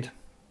lead.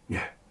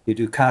 Yeah. You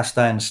do cast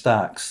iron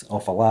stacks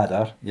off a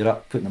ladder. You're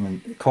up putting them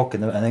in,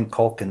 caulking them, and then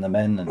caulking them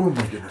in, and Oh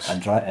my goodness.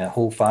 and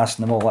hold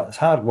fasten them all. That's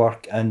hard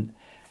work and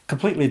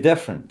completely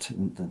different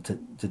than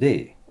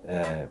today.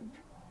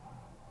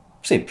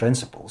 Same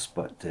principles,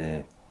 but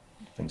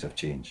things have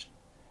changed.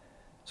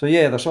 So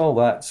yeah, there's all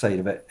that side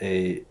of it,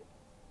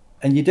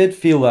 and you did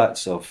feel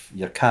that of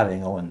you're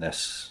carrying on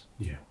this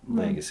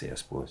legacy, I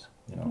suppose.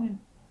 You know. Yeah.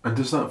 And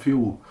did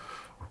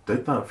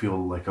that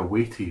feel like a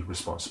weighty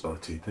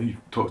responsibility? Now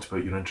you've talked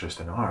about your interest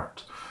in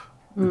art.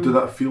 Did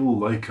that feel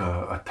like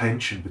a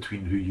tension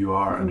between who you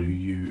are and who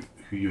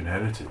you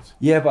inherited?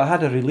 Yeah, but I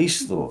had a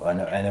release though,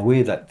 in a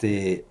way that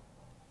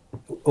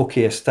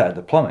I started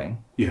the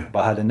plumbing, but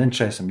I had an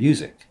interest in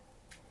music.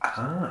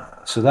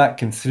 Ah. So that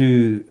came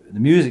through, the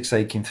music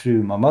side came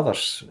through my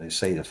mother's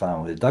side of the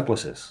family, the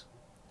Douglases.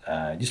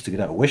 I used to go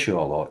down to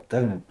Wishaw a lot,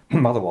 down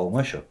in Motherwell and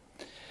Wishaw,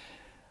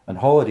 on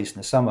holidays in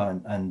the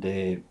summer, and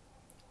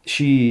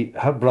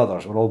her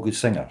brothers were all good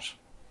singers.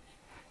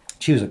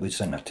 She was a good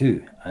singer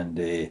too, and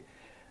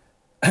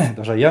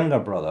there's a younger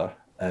brother,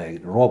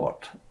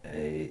 Robert.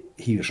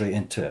 He was right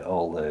into it,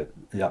 all the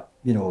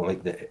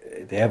like the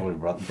Everly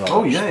brothers.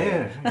 Oh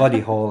yeah.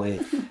 Buddy Holly,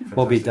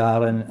 Bobby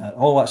Darin, and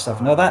all that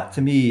stuff. Now that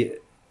to me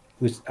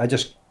I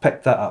just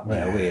picked that up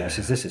right away. I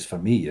says, this is for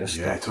me. This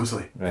stuff.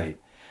 Totally. Right.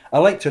 I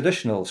like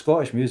traditional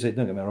Scottish music.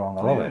 Don't get me wrong,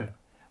 I love it.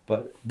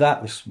 But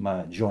that was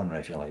my genre,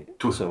 if you like.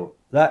 Totally. So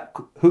that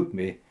hooked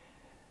me.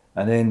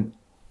 And then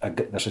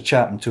there's a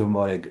chap in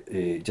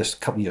Toomore, just a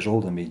couple of years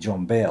older than me,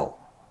 John Bell.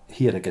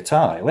 He had a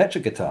guitar,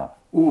 electric guitar.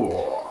 Ooh.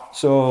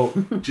 So,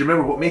 do you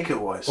remember what make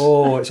it was?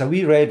 Oh, it's a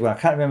wee red one. I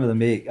can't remember the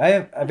make.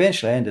 I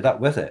eventually ended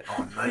up with it.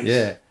 Oh, nice.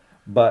 Yeah,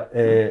 but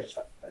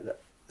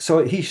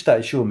so he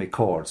started showing me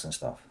chords and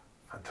stuff.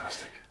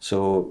 Fantastic.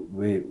 So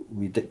we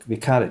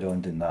carried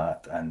on doing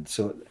that, and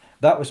so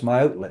that was my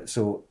outlet.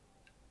 So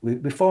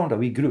we formed a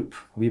wee group,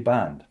 a wee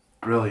band.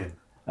 Brilliant.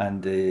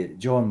 And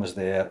John was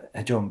there,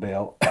 John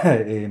Bell,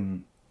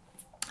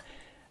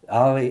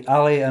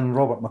 Ali and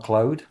Robert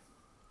McLeod.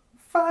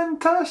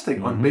 Fantastic.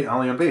 Mm-hmm.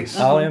 Ali on bass.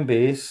 Ali on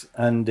bass,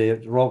 and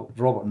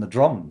Robert on the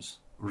drums.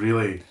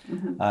 Really?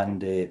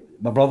 And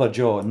my brother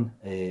John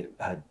he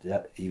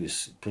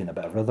was playing a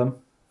bit of rhythm.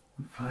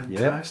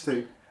 Fantastic.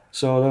 Yeah.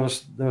 So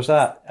there was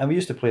that, and we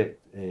used to play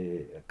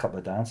a couple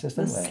of dances,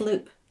 didn't we?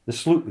 Sloop. The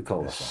sloop, we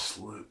call it.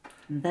 Sloop.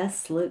 The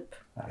sloop.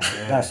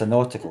 That's a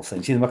nautical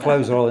thing. See, the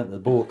McLeods are all into the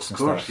boats and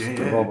Of course, stuff.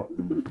 yeah. Robert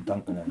and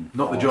Duncan and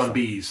Not the all John that.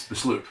 B's, the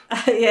sloop.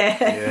 Yeah.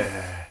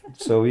 Yeah.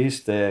 So we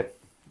used to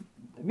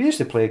we used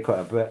to play quite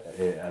a bit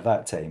at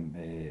that time.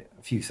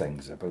 A few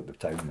things about the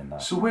town and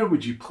that. So where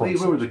would you play?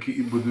 Where would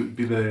it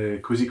be the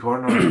Cozy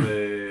Corner or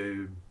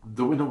the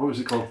what was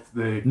it called?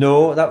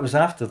 No, that was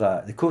after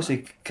that. The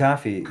Cozy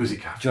Cafe. Cozy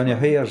Cafe. Johnny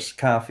O'Hare's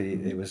Cafe.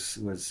 It was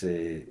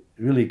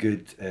really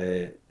good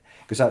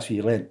because that's where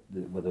you went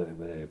with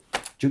a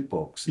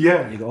jukebox.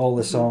 Yeah. You got all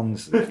the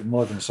songs,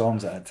 modern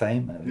songs at a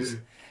time. And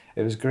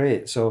it was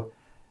great. So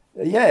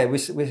yeah, we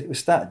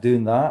started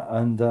doing that,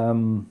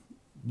 and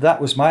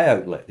that was my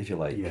outlet, if you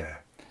like.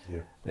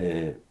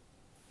 Yeah.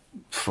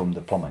 From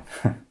the plumbing.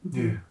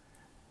 Yeah.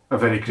 A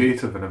very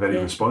creative and a very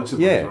responsive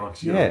one Yeah,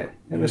 as well. yeah,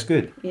 it was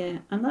good. Yeah,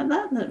 and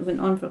that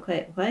went on for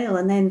quite a while,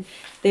 and then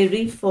they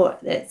reformed.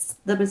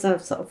 There was a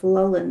sort of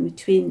lull in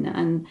between,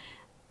 and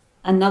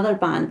another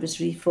band was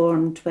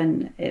reformed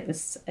when it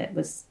was.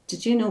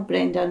 Did you know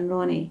Brenda and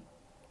Ronnie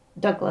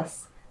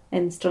Douglas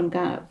in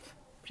Strongave?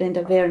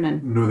 Brenda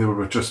Vernon. No, they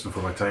were just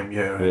before my time.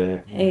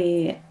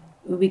 Yeah.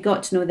 We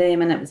got to know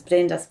them, and it was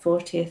Brenda's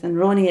 40th, and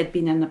Ronnie had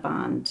been in the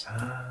band.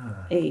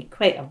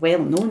 Quite a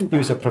well-known band. He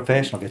was a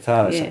professional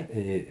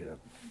guitarist.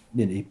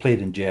 He played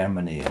in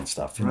Germany and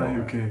stuff. You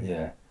know. Okay.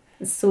 Yeah.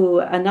 So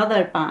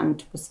another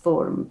band was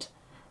formed.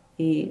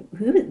 Who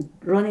was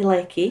Ronnie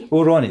Leckie?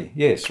 Oh, Ronnie.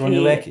 Yes, Ronnie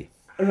Leckie.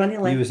 Ronnie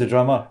Leckie. He was the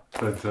drummer.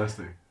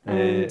 Fantastic.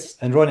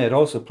 And Ronnie had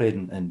also played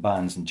in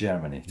bands in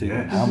Germany too,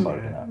 in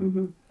Hamburg. Yeah.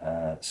 And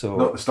that. So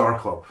Not the Star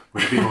Club.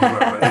 With the Beatles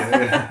were,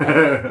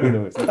 yeah. who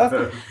knows?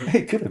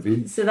 It could have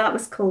been. So that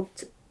was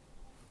called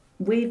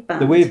Wave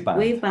Band. The Wave Band.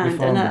 Wave Band. We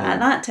formed And at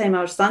that time,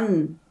 our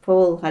son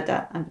Paul had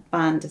a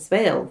band as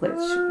well, which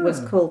was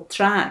called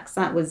Tracks.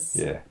 That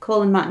was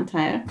Colin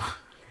McIntyre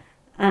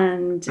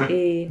and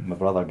my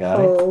brother Gary.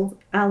 Paul,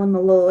 Alan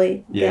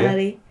Malloy,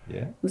 Gary. Yeah.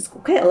 There was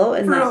quite a lot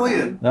in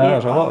Brilliant. that. No,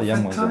 there's a lot of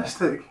young ones in it.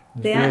 Fantastic.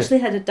 They actually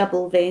had a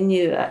double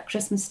venue at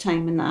Christmas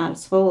time in the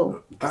Arts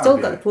Hall. That'd Still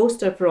be got the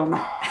poster from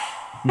it.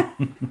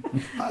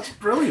 That's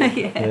brilliant.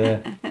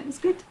 Yeah. It was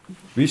good.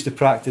 We used to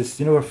practice,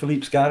 you know where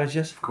Philippe's garage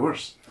is? Of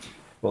course.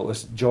 Well, it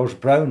was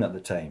George Brown at the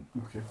time.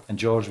 Okay. And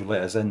George would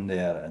let us in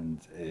there and...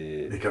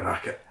 Make a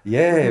racket.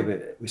 yeah,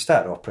 we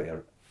started off pretty...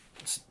 It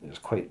was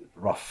quite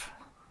rough,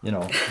 you know.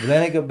 But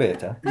then it got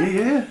better.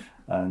 Yeah.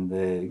 And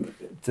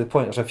to the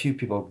point there's a few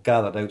people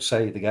gathered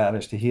outside the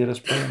garage to hear us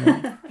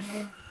playing.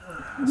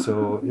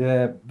 So,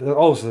 yeah. But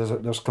also,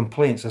 there's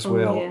complaints as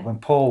well. Yeah. When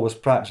Paul was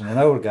practicing in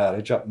our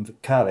garage up in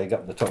Carrick,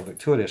 up the top of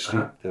Victoria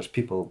Street, there's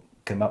people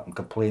came up and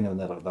complaining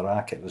when the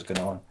racket was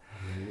going on.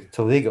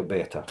 Till they got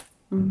better.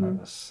 And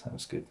that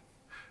was good.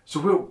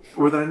 So,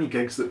 were there any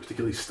gigs that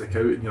particularly stick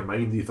out in your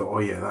mind? You thought, oh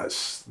yeah,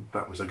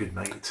 that was a good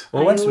night.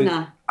 Well, once we...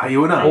 Iona.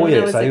 Iona. Oh,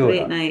 yes, was a Iona.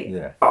 great night.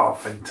 Yeah. Oh,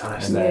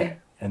 fantastic.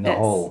 In the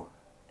hall.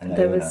 In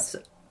There Iona. was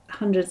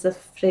hundreds of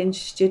French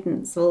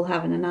students all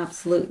having an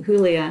absolute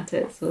hoolie at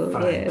it. So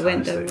it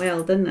went down Fantastic.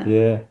 well, didn't it?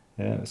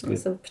 Yeah, it was It good.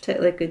 was a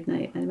particularly good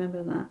night. I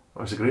remember that.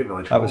 It was a great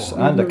village. That was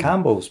hall. Andy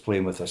Campbell's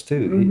playing with us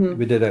too.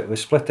 We did it. We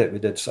split it. We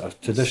did sort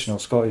of traditional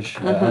Scottish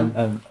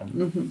and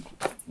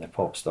the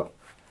pop stuff.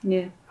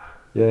 Yeah.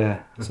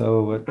 Yeah.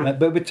 So,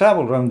 but we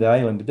travelled around the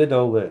island. We did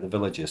all the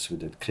villages. We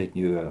did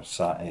Craignewer,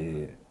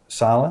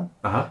 Salin,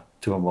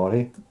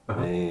 Tuamori,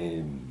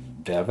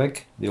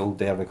 Dervig, the old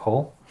Dervig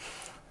Hall.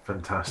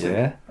 Fantastic.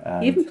 Yeah. You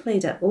And even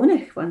played at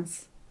Onich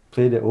once.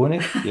 played at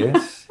Onig.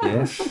 Yes.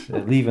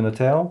 At Leaving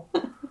Hotel.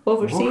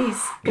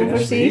 Overseas. Yeah.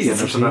 Overseas.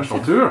 The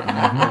international tour.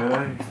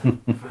 Yeah,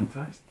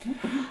 fantastic.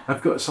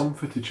 I've got some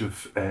footage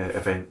of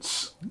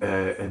events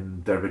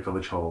in Dervig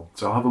Village Hall,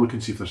 so I'll have a look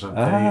and see if there's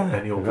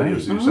any old right.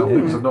 videos of yourself.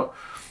 Because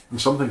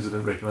there's some things I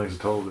didn't recognise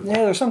at all.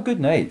 Yeah, there's some good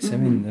nights. I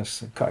mean,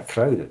 there's quite a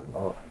crowd.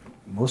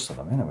 Most of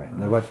them, anyway.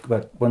 And there were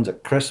ones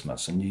at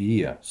Christmas and New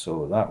Year,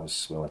 so that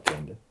was well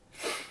attended.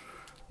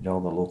 You know,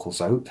 all the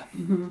locals out.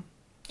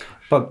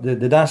 But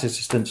the dances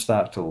just didn't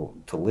start till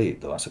late,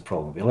 though. That's the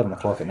problem. 11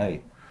 o'clock at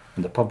night,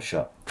 and the pub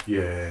shut.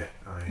 Yeah,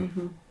 aye.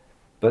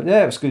 But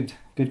yeah, it was good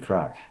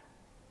crack.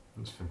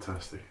 It was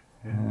fantastic.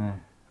 Yeah.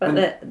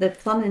 But the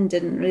plumbing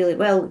didn't really...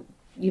 Well,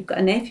 you've got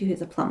a nephew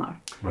who's a plumber.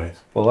 Right.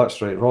 Well,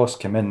 that's right. Ross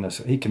came in.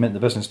 He came into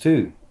the business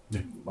too.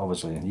 Yeah.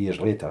 Obviously, years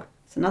later.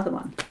 It's another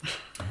one.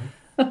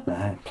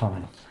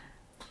 Plumbing.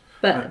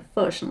 But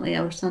fortunately,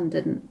 our son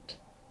didn't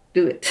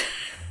do it.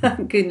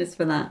 Thank goodness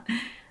for that.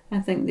 I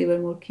think they were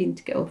more keen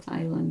to get off the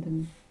island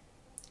and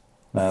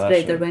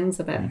spread their wings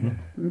a bit.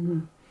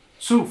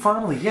 So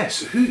finally,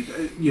 yes, who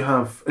you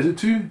have? Is it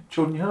two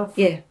children you have?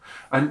 Yeah.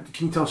 And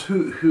can you tell us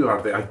who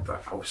are they?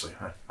 Obviously,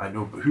 I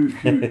know, but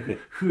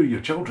who are your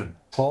children?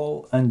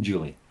 Paul and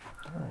Julie.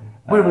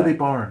 Where were they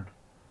born?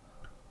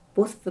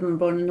 Both of them were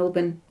born in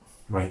Oban.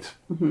 Right.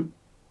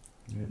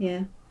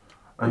 Yeah.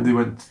 And they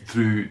went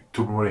through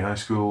Tobermory High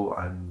School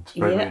and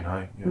Brownian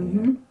High.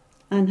 Yeah.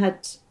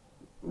 And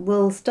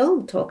will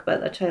still talk about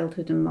their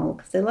childhood in Mull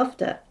because they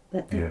loved it.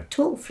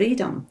 Total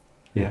freedom.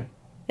 Yeah.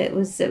 It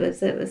was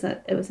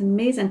an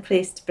amazing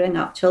place to bring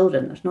up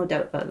children. There's no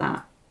doubt about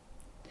that.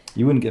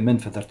 You wouldn't get them in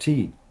for their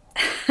tea.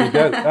 They'd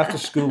go out after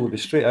school. We'd be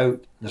straight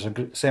out. There's a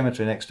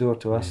cemetery next door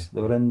to us.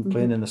 They were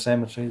playing in the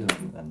cemeteries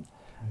and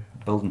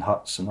building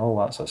huts and all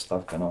that sort of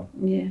stuff going on.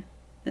 Yeah.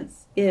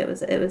 It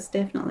was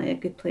definitely a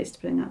good place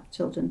to bring up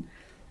children,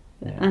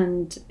 Yeah.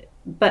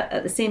 But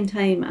at the same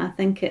time, I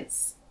think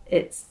it's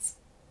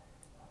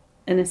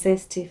a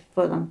necessity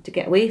for them to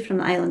get away from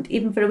the island,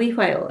 even for a wee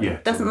while. Yeah,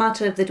 It doesn't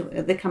matter if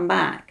they come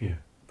back, Yeah.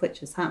 which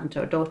has happened to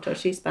our daughter.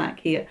 She's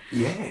back here,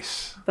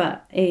 Yes.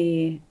 but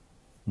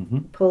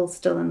Paul's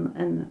still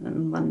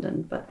in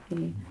London. But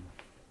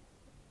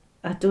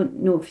I don't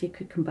know if he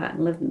could come back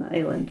and live in the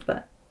island.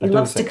 But I he don't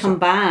loves to think come so.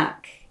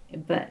 back,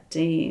 but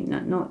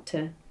not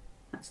to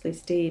actually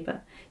stay.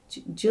 But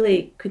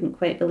Julie couldn't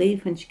quite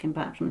believe when she came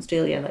back from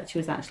Australia that she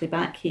was actually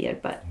back here.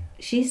 But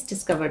she's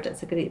discovered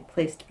it's a great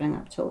place to bring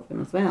up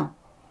children as well.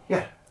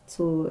 Yeah.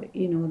 So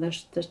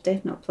there's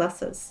definite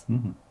pluses.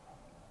 Mhm.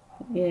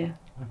 Yeah.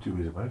 No two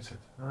ways about it.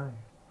 Aye.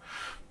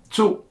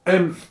 So,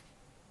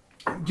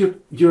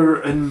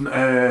 you're in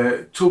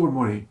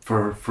Tobermory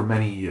for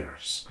many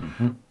years.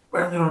 Mm-hmm.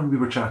 Earlier on, we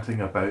were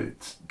chatting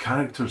about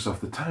characters of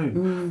the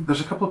town.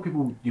 There's a couple of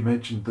people you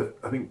mentioned that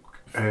I think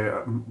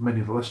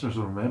many of the listeners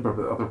will remember,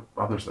 but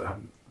others that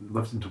haven't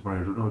lived in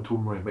Tobermory or don't know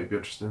Tobermory might be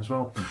interested as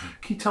well. Mm-hmm.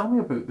 Can you tell me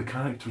about the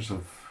characters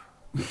of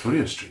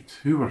Victoria Street?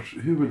 Who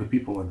were the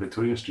people on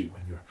Victoria Street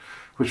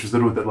which was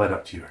the road that led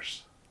up to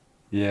yours?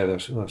 Yeah,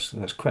 there's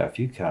quite a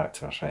few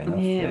characters, right enough.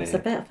 Yeah, it was a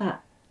bit of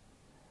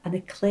an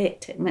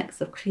eclectic mix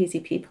of crazy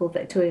people,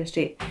 Victoria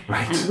Street.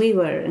 Right. And we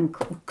were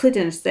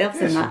including ourselves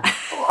in that.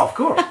 Oh, of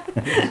course.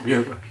 Yes,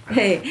 yeah.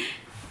 Hey,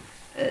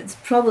 it's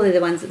probably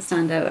the ones that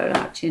stand out are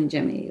Archie and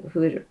Jimmy,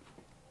 who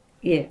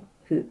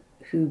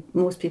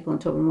most people in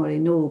Tobermory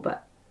know,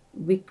 but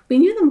we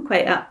knew them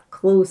quite up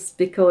close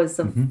because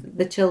of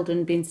the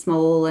children being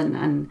small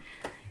and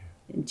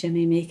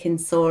Jimmy making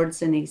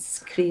swords in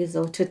his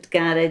creosoted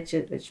garage,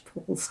 which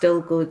Paul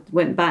still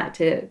went back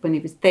to when he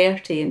was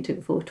 30 and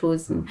took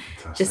photos and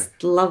Fantastic.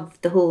 just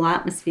loved the whole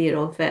atmosphere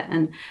of it.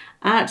 And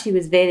Archie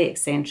was very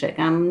eccentric.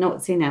 I'm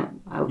not saying out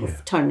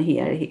of turn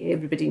here.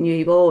 Everybody knew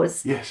he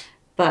was. Yes.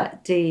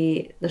 But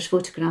there's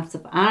photographs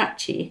of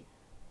Archie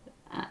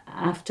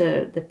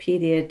after the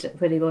period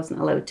where he wasn't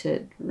allowed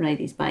to ride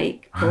his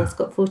bike. Paul's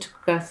got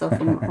photographs of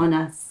him on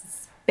a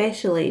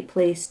specially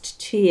placed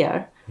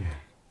chair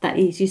that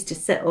he used to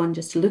sit on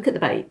just to look at the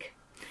bike.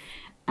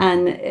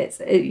 And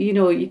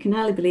you can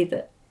hardly believe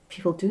that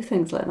people do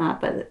things like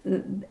that, but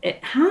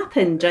it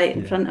happened right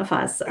in front of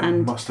us. It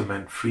And must have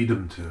meant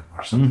freedom to him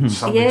or something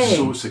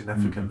so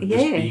significant that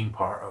just being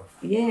part of.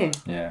 yeah.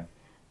 Yeah.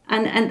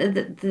 And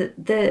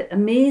the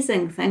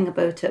amazing thing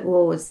about it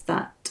was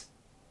that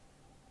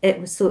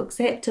it was so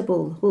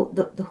acceptable.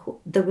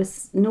 There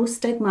was no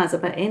stigmas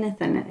about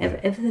anything.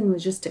 Everything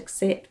was just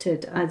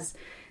accepted as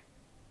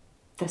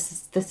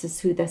this is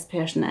who this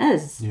person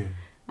is. Yeah.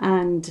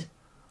 And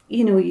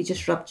you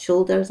just rubbed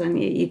shoulders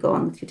and you got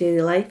on with your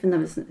daily life, and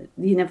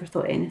you never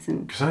thought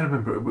anything. Because I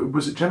remember,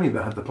 was it Jimmy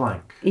that had the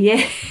plank?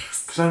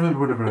 Yes. Because I remember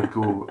whenever I'd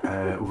go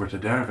over to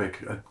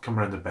Dervik, I'd come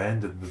around the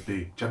bend and there'd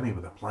be Jimmy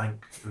with a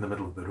plank in the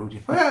middle of the road.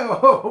 You'd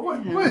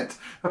what?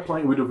 A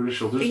plank would over his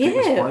shoulders, take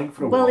his plank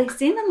for a well, walk. he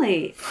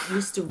seemingly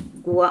used to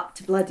go up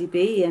to Bloody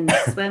Bay and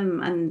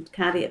swim and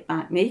carry it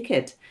back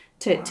naked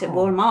to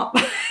warm up.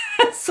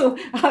 So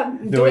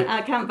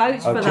I can't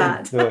vouch for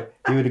that. No,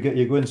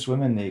 you go and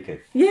swimming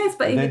naked. Yes,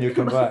 but And then you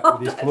come back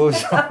with his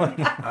clothes on.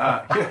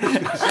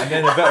 Yes. And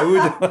then a bit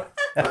of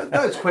wood.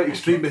 That's quite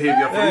extreme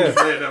behaviour for his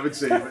men, I would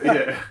say. But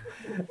yeah.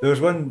 There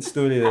was one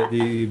story that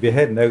you'd be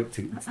heading out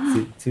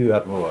to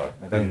Ardmore,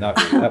 down that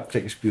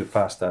particular spear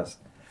past us,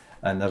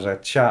 and there's a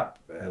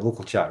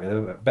local chap, with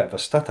a bit of a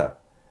stutter,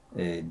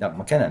 Doug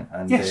McKinnon,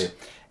 and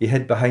he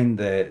hid behind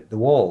the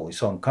wall. He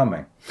saw him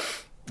coming,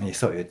 and he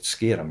thought it'd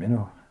scare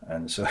him,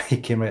 and so he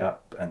came right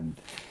up, and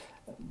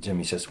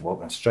Jimmy says,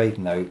 walking,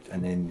 striding out,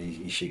 and then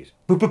he shakes,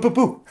 boo, boo, boo,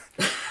 boo.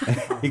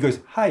 He goes,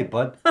 hi,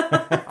 bud.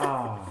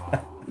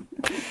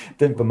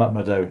 Didn't put him up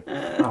nor down.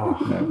 No,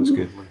 it was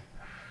good.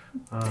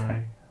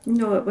 Aye.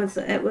 No, it was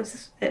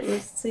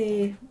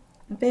a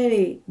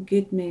very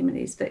good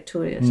memories,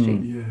 Victoria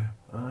Street. Yeah,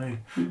 aye.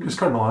 Because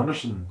Colonel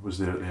Anderson was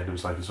there at the end of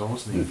his life as well,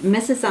 wasn't he?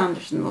 Mrs.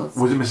 Anderson was.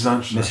 Was it Mrs.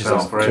 Anderson? Mrs.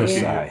 herself, right?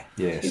 Anderson, Yeah. aye,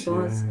 yes. She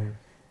was.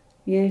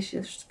 Yeah,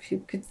 she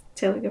could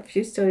tell you a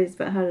few stories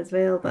about her as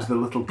well. It was But the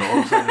little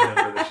dogs I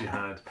remember that she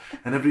had.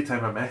 And every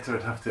time I met her,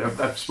 I'd have to...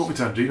 I've spoken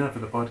to Andrina for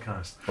the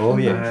podcast. Oh,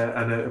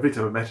 yeah. And every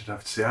time I met her, I'd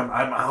have to say, I'm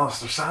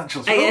Alistair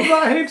Sanchel.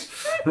 Yeah.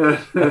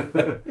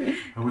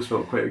 I always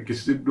felt quite...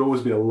 Because there'd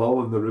always be a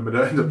lull in the room and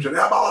I'd end up saying,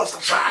 I'm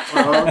Alistair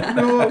Sanchel. Oh,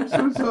 no, I'm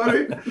so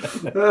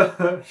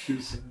sorry.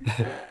 She's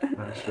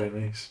very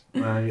nice.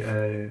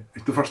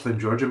 The first time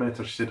Georgia met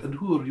her, she said, and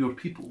who are your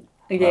people?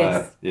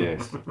 yes,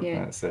 Yes,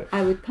 yeah. that's it.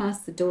 I would pass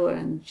the door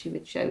and she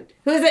would shout,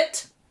 "Who is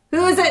it?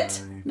 Who is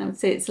it?" And I would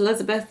say, "It's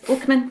Elizabeth." "Oh,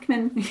 come in,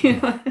 come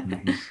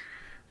in."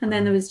 And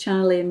then there was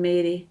Charlie and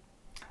Mary.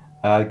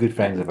 Good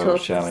friends of Top ours,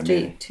 of Charlie the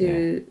and street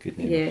Mary. too. Good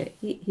neighbours.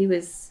 Yeah, he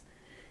was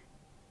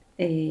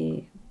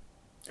a,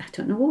 I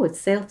don't know,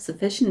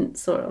 self-sufficient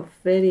sort of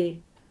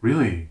very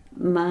Really?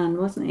 man,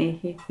 wasn't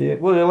he? Yeah,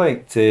 well,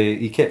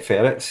 he kept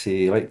ferrets,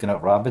 he liked going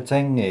out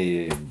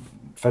rabbiting,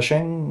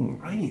 fishing.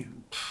 Right.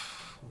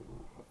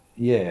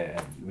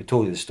 yeah, we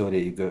told you the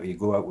story. You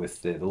go out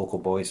with the local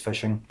boys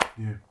fishing.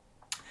 Yeah.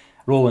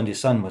 Roland, his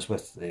son, was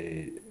with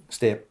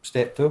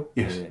step two,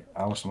 Yes.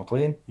 Alistair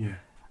McLean, Yeah.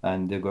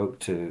 and they go out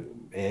to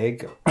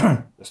Egg,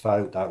 as far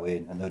out that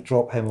way, and they'd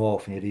drop him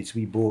off in his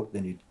wee boat.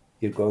 Then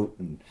you'd go out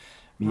and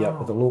meet up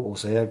with the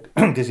locals there,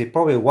 because he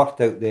probably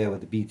worked out there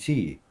with the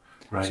BT,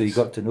 Right. so he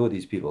got to know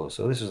these people.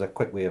 So this was a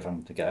quick way of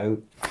him to get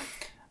out.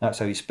 That's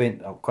how he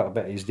spent quite a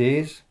bit of his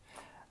days,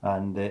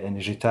 and in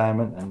his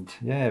retirement. And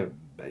yeah,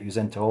 but he was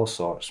into all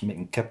sorts,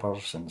 making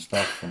kippers and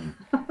stuff, and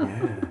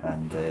Yeah.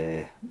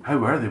 and. How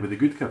were they? Were they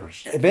good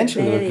kippers?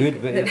 Eventually they were Very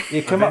good, but good.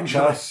 he'd come up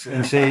to us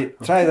and say,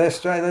 try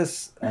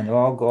this, and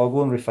I'll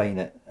go and refine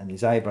it. And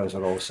his eyebrows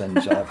are all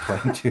singed at that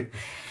point too.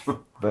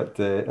 But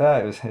it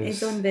was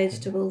His own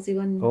vegetables, he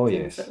won. Oh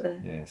things yes, at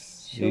the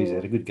yes. show. He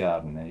had a good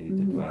garden. He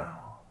did well.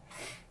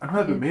 And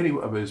what about Mary?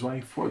 What about his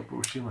wife? What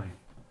was she like?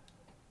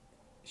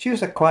 She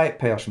was a quiet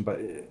person, but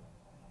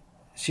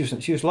she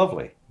was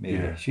lovely. Mary.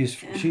 Yeah. She's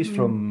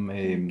from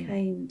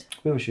kind.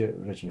 where was she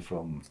originally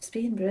from?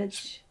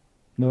 Spainbridge,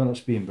 No, not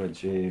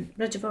Spainbridge.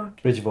 Bridge of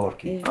Orkney. Bridge of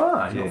Orkney. Yeah.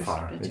 Ah, not Yes,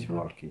 far. Bridge of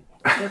Orkney.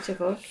 Bridge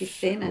of Orkney's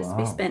famous. We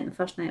Wow. spent the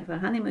first night of our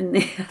honeymoon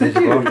there. Bridge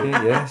of Orkney,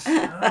 yes.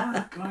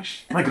 Ah,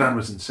 gosh. My gran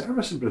was in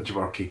service in Bridge of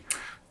Orkney.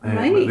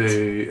 Right.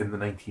 In the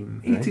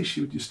 1980s, Right.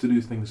 she used to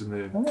do things in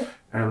the Oh.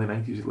 early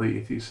 90s, late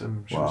 80s.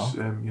 She Wow.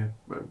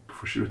 was,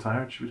 before she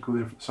retired, she would go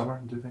there for the summer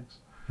and do things.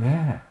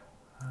 Yeah.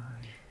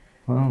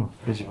 Well,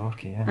 Bridge of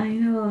Orkney, yeah. I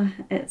know,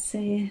 it's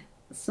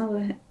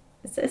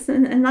it's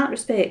in that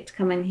respect,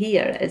 coming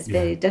here is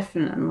very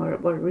different, and we're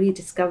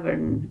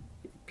rediscovering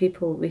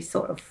people we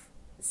sort of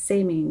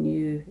semi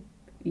knew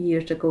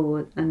years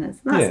ago, and that's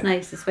Yeah.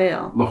 nice as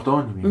well. Locked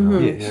on, you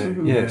mean? Yes,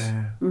 yes.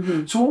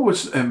 Yeah. So what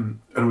was, I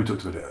know we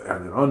talked about it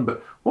earlier on,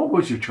 but what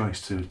was your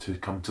choice to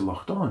come to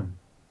Locked On?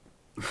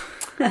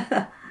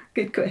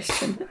 Good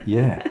question.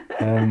 Yeah.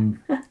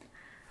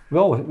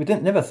 Well, we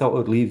never thought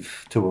we'd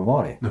leave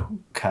Tobermory, No.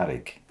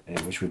 Carrick,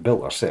 which we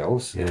built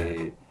ourselves.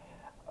 Yeah.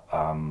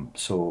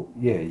 So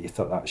yeah, you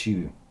thought that's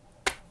you.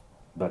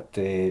 But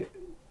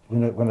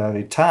when I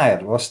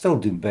retired, well, I was still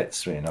doing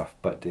bits, right enough.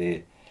 But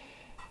we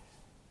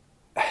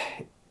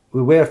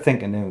were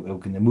thinking we were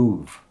going to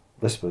move.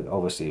 This was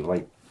obviously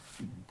like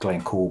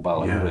Glencoe,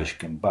 Ballymurray,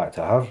 going back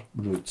to her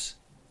roots.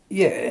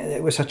 Yeah,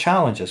 it was a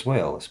challenge as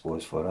well, I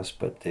suppose, for us.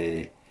 But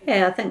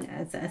Yeah, I think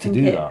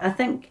do that. I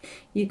think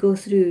you go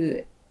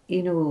through,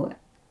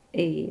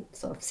 a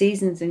sort of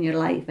seasons in your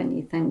life, and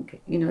you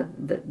think,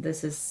 that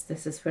this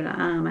is where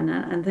I am, and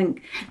I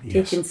think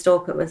taking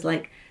stock, it was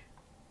like,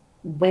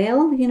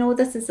 well,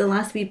 this is the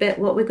last wee bit.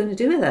 What are we going to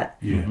do with it?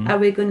 Yeah. Are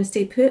we going to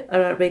stay put,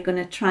 or are we going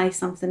to try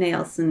something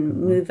else and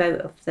move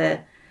out of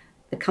the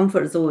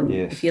comfort zone,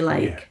 Yes. if you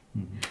like?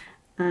 Yeah.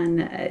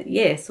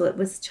 And so it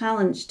was a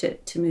challenge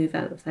to move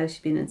out of the house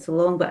you've been in so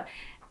long, but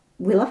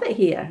we love it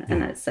here,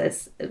 and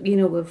it's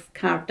we've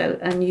carved out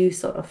a new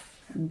sort of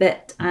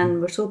bit, and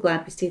we're so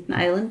glad we stayed in the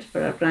island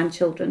for our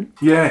grandchildren.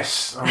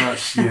 Yes,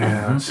 that's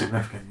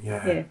significant.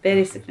 Yeah,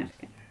 very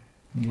significant.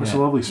 It's a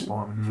lovely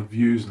spot, and the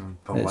views and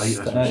the light. it's,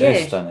 as it we is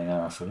say. stunning,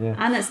 actually. Yeah.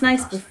 And it's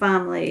nice for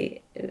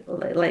family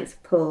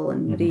like Paul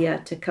and Maria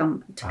to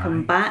come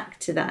Aye. back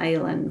to the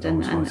island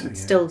and Always wanted,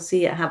 yeah. still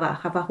see it, have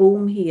a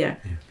home here,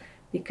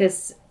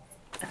 because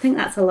I think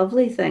that's a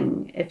lovely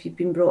thing if you've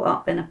been brought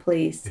up in a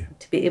place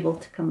to be able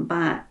to come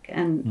back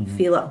and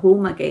feel at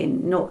home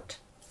again, not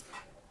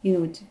to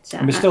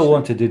And we still actually-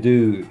 wanted to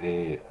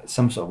do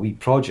some sort of wee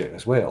project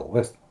as well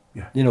with,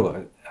 Yeah.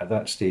 at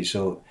that stage.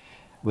 So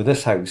with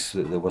this house,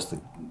 there was the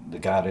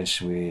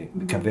garage. We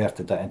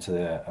converted that into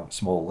a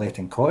small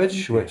letting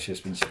cottage, which has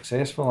been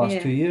successful the last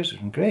Yeah. 2 years. It's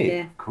been great.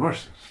 Yeah. Of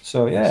course.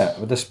 So yeah,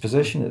 with this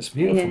position, it's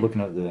beautiful Yeah.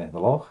 looking at the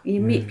loch.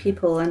 You meet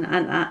people, and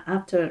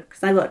after,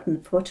 because I worked in the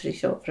pottery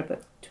shop for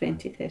about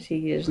 20, 30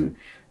 years, and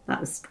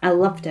I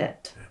loved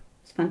it.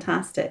 It's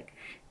fantastic,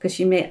 because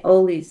you met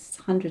all these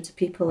hundreds of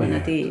people in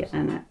a day,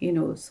 and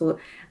so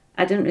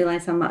I didn't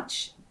realise how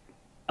much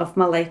of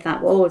my life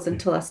that was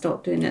until I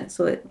stopped doing it.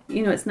 So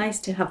it's nice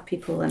to have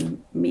people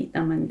and meet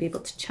them and be able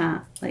to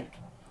chat. Like,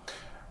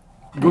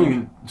 Going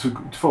in, to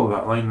follow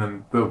that line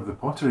then, the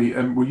pottery,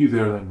 were you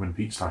there then when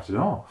Pete started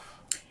off?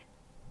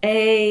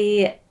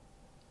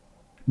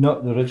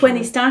 Not the original. when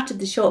he started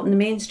the shop in the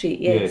main street,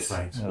 yes.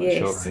 Right. No,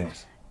 Yes. shop,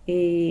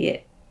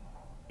 yes.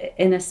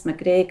 Innes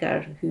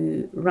McGregor,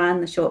 who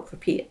ran the shop for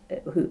Pete,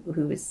 who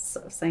was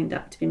sort of signed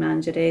up to be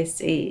manager.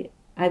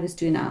 I was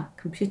doing a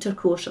computer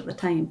course at the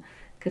time,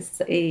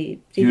 because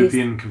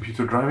European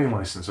computer driving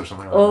license or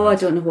something like Oh, I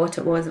that? don't know what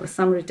it was. It was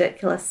some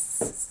ridiculous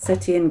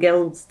city in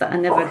guilds that I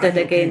never did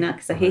again,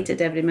 because I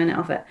hated every minute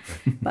of it.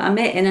 But I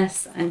met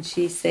Innes, and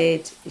she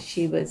said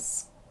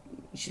she's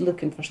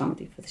looking for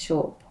somebody for the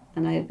shop,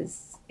 and I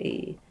was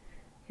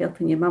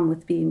helping your mum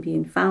with B&B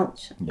in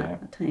Falch Yeah.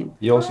 at the time.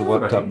 You also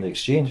worked right. up in the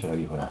exchange for a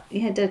wee while.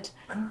 Yeah, I did.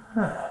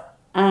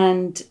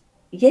 And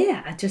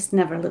I just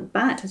never looked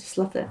back. I just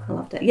loved it. I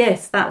loved it.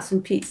 Yes, that's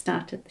when Pete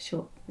started the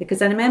shop.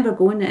 Because I remember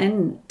going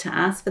in to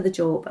ask for the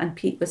job, and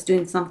Pete was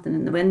doing something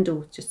in the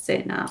window, just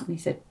setting it up, and he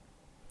said,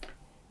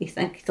 he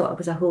thought I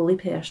was a holy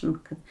person.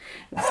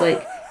 It's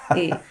like,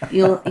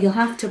 you'll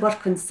have to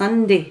work on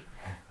Sunday.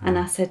 And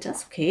I said,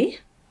 that's okay.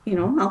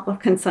 I'll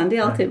work on Sunday.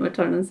 I'll take my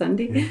turn on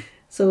Sunday. Yeah.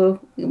 So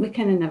we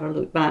kind of never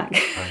looked back.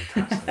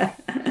 Fantastic.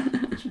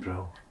 It's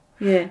brilliant.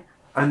 Yeah.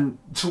 And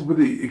so with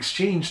the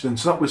exchange then,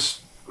 so that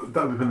would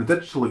have been the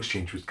digital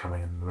exchange was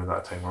coming in around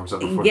that time, or was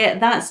that before? Yeah,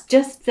 that's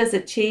just as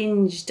it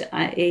changed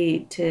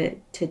to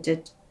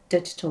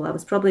digital. I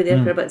was probably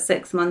there for about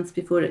 6 months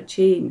before it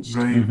changed.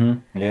 Right.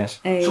 Mm-hmm. Yes.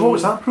 So what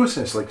was that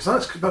process like?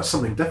 Because that's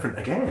something different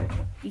again.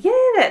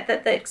 Yeah,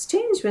 the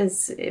exchange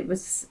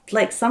was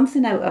like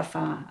something out of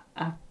a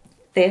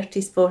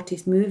 30s,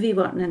 40s movie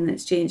working in the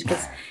exchange,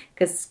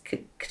 because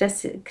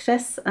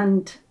Chris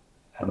and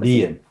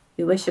Ian.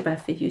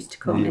 Wishabiff, he used to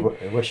call me.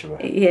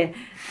 Wishabiff. Yeah,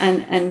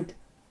 and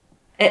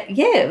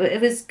it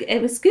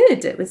was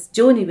good. It was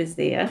Joni was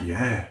there.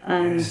 Yeah.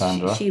 And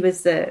Sandra. she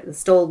was the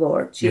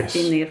stalwart. She'd Yes.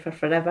 been there for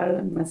forever,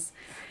 and was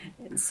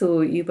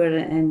so you were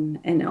in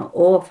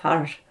awe of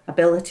her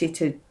ability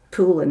to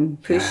pull and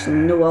push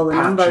and know all the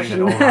numbers. Patching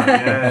and all that.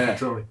 Yeah,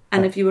 totally.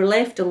 And if you were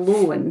left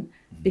alone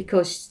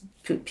because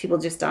people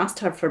just asked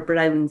her for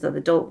Browns or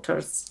the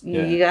doctors,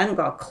 you hadn't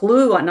got a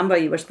clue what number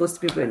you were supposed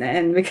to be putting it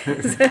in,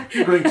 because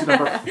You're going to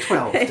number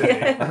 12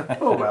 today.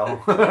 Oh well.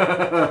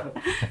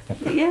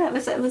 yeah, it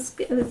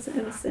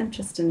was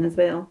interesting as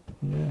well.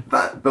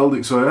 That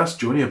building, so I asked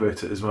Joni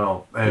about it as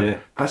well. Yeah.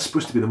 That's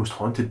supposed to be the most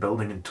haunted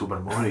building in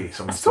Tobermory.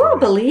 So I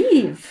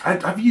believe.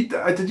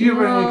 Did you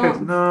ever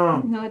encounter? No.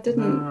 No, I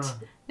didn't.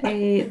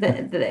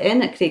 The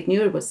inn at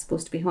Craignewer was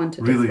supposed to be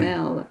haunted Really? as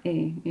well.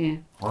 Yeah,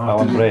 Wow.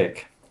 Alan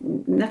Breck.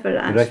 never You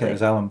reckon it actually.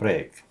 was Alan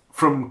Breck?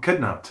 From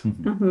Kidnapped?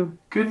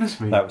 Goodness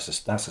me. That's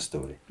a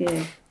story.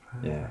 Yeah,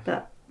 Yeah.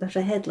 but there's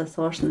a headless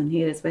horseman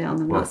here as well,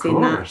 and I'm Well, not of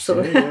saying that. course.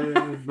 So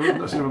Yeah. No,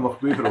 not seen him in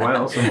Lochbuie for a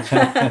while. So.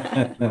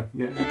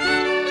 Yeah.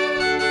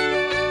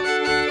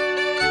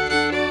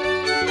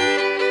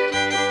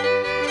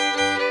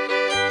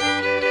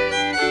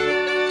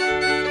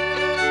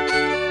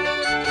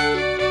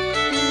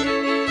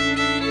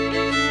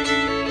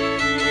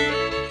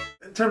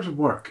 In terms of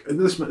work, and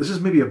this is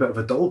maybe a bit of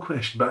a dull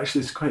question, but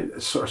actually it's quite a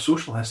sort of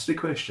social history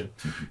question.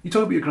 You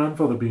talk about your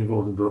grandfather being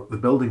involved in the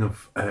building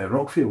of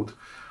Rockfield.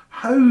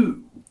 How...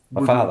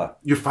 My father.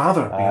 Your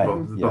father being Aye,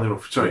 involved in the yeah, building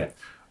of... Sorry. yeah.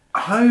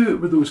 How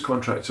were those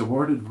contracts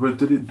awarded? Were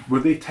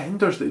they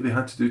tenders that they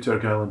had to do to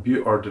Argyll and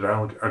Bute, or did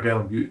Argyll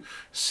and Bute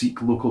seek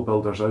local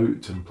builders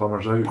out and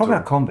plumbers out? Probably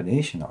or- a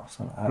combination of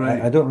something.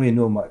 Right. I don't really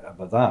know much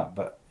about that,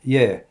 but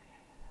yeah,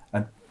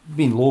 and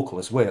being local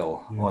as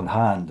well on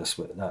hand,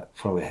 that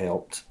probably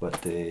helped.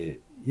 But I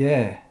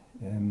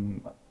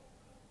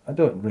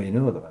don't really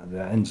know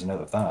the ins and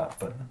outs of that.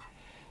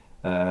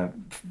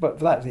 But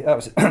that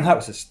was that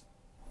was just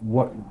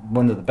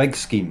one of the big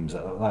schemes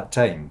at that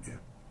time. Yeah.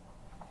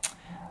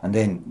 And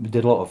then we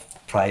did a lot of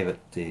private,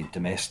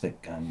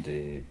 domestic,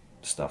 and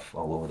stuff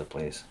all over the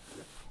place.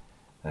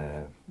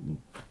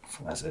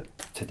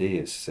 Today,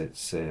 it's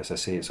as I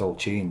say, it's all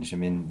changed. I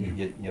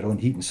mean, your own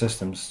heating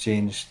system's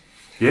changed.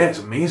 Yeah, it's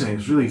amazing.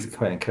 It's really... It's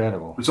quite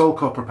incredible. It's all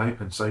copper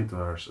pipe inside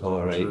ours.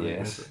 All right, really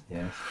yes, good.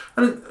 yes.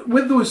 And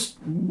with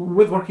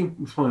working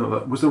with something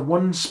like that, was there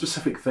one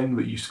specific thing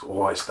that you used to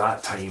go, oh, it's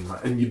that time,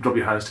 and you'd rub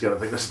your hands together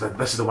and think,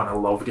 this is the one I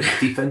love getting my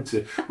teeth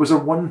into? Was there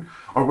one,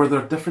 or were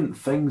there different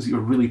things that you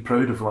were really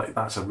proud of, like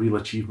that's a real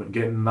achievement,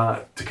 getting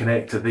that to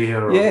connect to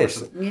there? Or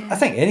Yes, Yeah. I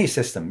think any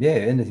system,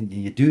 anything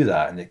you do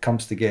that and it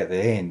comes together at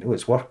the end,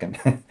 it's working.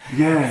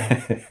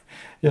 Yeah.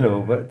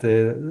 But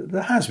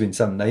there has been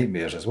some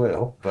nightmares as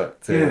well. But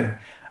Yeah.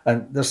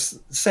 and there's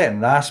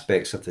certain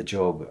aspects of the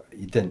job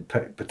you didn't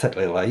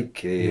particularly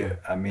like.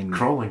 I mean,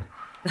 Crawling.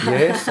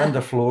 yes,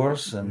 under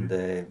floors and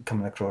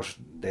coming across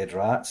dead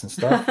rats and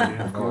stuff,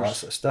 and all that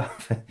sort of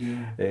stuff.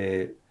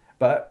 Yeah.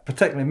 But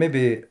particularly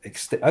maybe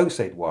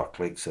outside work,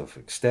 like of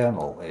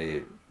external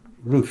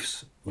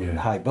roofs and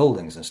high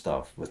buildings and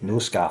stuff with no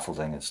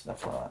scaffolding and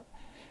stuff like that,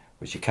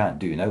 which you can't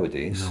do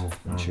nowadays. No.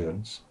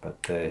 Insurance,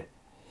 but.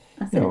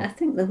 I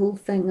think the whole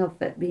thing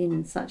of it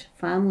being such a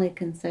family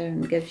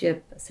concern gives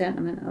you a certain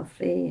amount of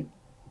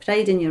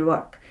pride in your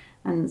work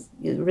and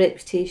your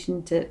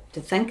reputation to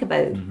think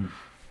about.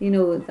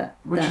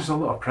 Which is a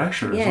lot of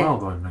pressure as Yeah. well,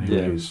 though, in many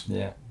ways.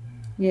 Yeah.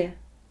 Yeah.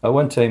 At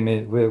one time,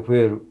 where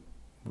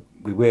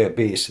we were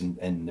based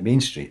in the main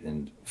street,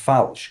 in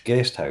Falch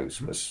Guest House,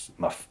 was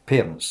my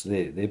parents.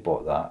 They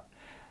bought that,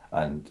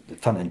 and they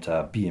turned it into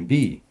a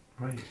B&B.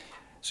 Right.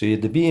 So you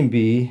had the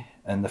B&B,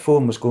 and the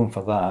phone was going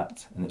for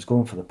that, and it's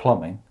going for the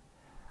plumbing.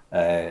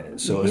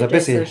 So it was a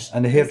busy,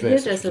 and the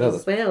hairdressers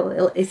as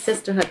well. His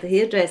sister had the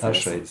hairdressers.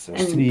 That's right, so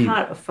in three-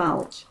 part of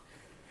Falch.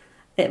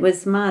 It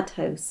was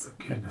madhouse.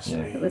 Goodness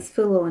Yeah. me. It was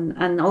full on,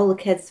 and all the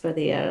kids were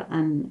there,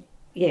 and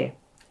it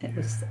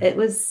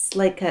was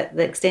like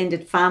the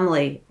extended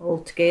family all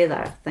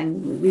together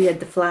thing. We had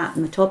the flat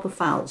on the top of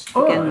Falch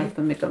to begin with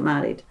when we got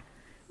married.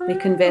 We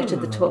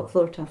converted the top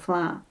floor to a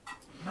flat,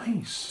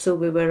 Nice. so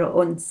we were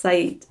on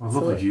site. A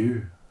lovely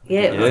view.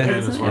 Yeah, it was, Yeah,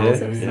 it was, yeah, it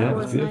was, yeah, it it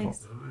was was beautiful.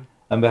 nice.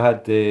 And we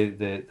had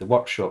the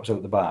workshops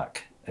out the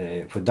back,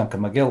 when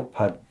Duncan McGill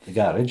had the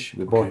garage.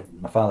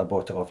 My father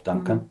bought it off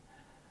Duncan.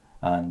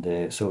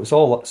 And so it was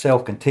all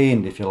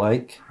self-contained, if you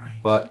like, Right.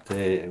 but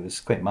it was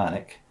quite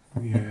manic.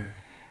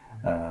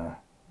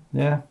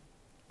 Yeah.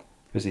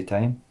 Busy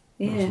time.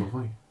 That's Yeah,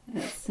 lovely.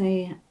 it's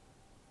a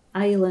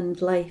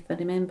island life. I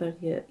remember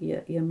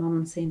your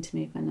mum saying to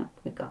me when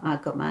I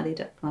got married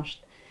at first,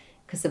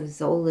 because there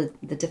was all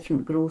the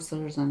different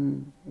grocers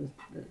and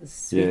the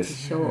sweetie Yes.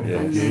 shop,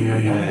 Yes.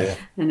 Yeah.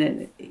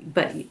 and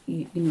but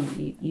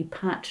you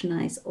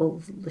patronise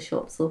all the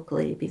shops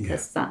locally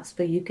because that's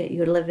where you get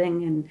your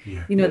living,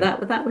 and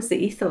that was the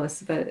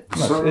ethos about.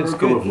 It's Circle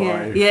good. of Yeah.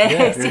 life.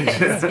 Yes.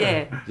 Yes.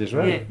 Yeah. Just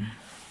right. Yeah.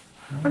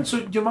 And so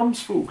your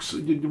mum's folks,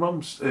 your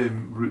mum's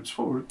roots,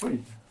 what?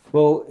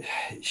 Well,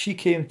 she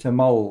came to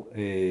Mull,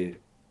 and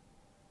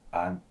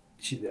her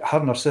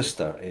and her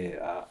sister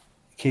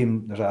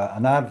came. There's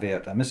an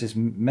advert, a Mrs.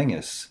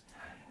 Mingus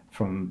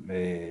from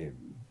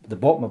the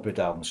bottom of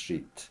Bredallen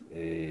Street,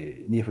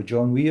 near where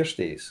John Weir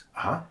stays.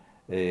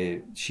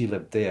 She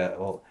lived there.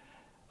 Well,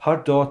 her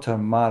daughter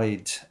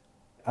married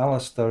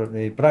Alistair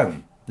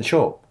Brown, the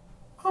shop.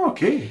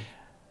 Okay.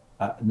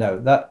 Now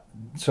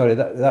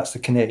that's the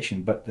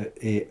connection. But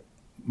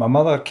my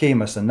mother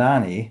came as the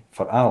nanny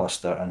for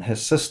Alistair and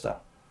his sister,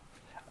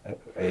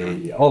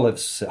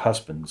 Olive's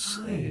husband's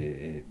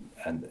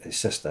and his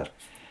sister.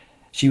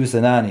 She was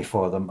the nanny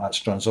for them at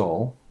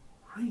Strunzall,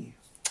 Right.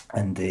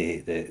 and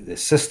the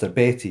sister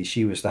Betty,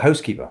 she was the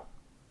housekeeper.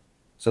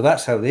 So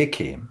that's how they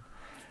came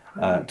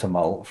to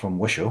Mull from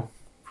Wishaw.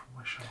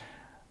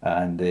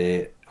 And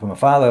when my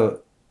father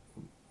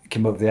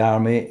came out of the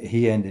army,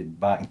 he ended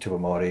back in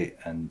Tobermory,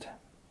 and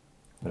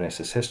the rest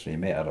is history. He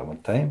met her at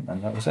one time,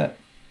 and that was it.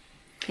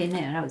 He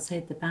met her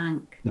outside the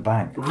bank. The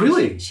bank.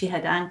 Really? She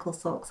had ankle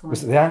socks on.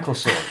 Was it the ankle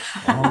socks?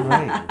 All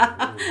right.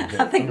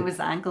 I think it was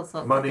the ankle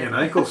socks. Money and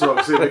ankle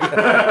socks.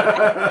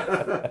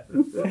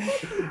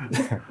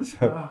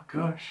 Oh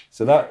gosh.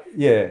 So that,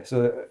 yeah.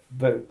 So,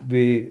 but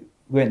we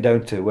went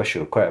down to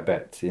Wishaw quite a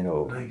bit,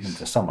 Nice.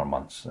 into summer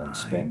months, and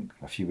spent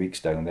a few weeks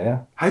down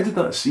there. How did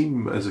that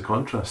seem as a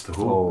contrast to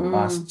home?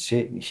 Oh,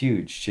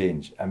 huge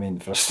change. I mean,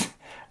 for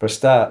a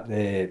start,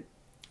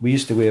 we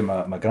used to wear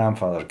my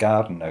grandfather's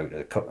garden out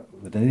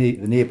with the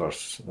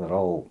neighbours.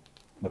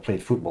 We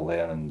played football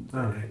there, and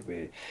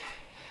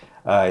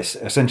I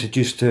was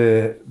introduced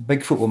to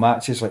big football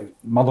matches like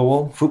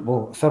Motherwell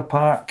football, Third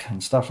Park,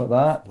 and stuff like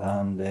that,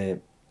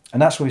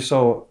 and that's where we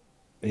saw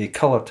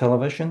colour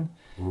television.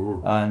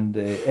 Ooh. And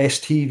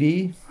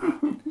STV,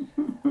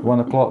 1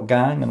 o'clock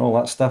gang, and all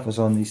that stuff was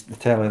on the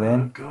telly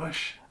then. Oh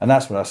gosh. And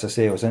that's where, as I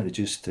say, I was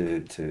introduced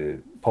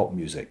to pop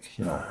music,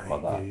 like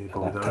that. Yeah, at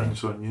Bobby that Darin, time.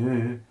 so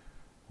on,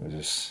 It was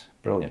just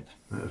brilliant.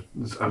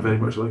 I very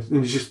much like.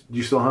 And do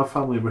you still have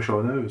family in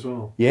Wishaw now as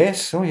well?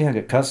 Yes, oh yeah, I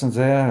got cousins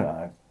there,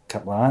 a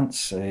couple of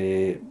aunts.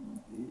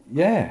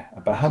 Yeah,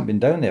 but I haven't been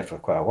down there for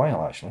quite a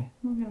while actually.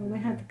 No, we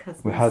had the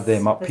cousins. We had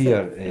them up visit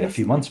here a few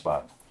recently. months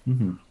back.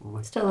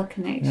 Still a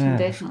connection, Yeah,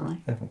 definitely.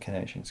 different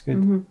connection. It's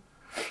good.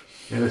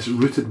 Yeah, this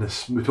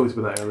rootedness. We talked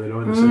about that earlier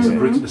on. The sense of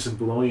rootedness and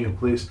belonging in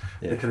place.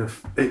 Yeah.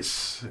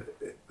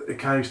 It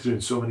carries through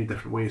in so many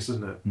different ways,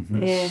 doesn't it?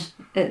 Yeah,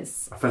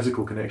 it's A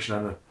physical connection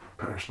and a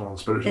personal and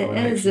spiritual it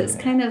connection. is. It's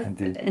kind of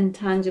Indeed.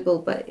 intangible,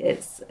 but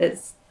it's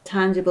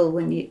tangible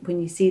when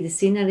you see the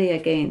scenery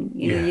again.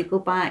 You go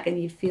back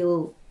and you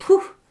feel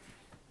poof.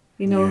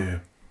 Yeah.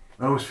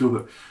 I always feel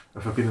that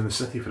if I've been in the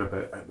city for a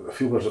bit, I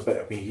feel there's a bit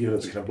of me here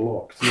that's kind of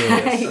blocked.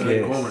 Yes, And at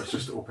yes. the moment, it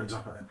just opens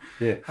up and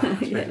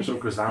Yeah. it sort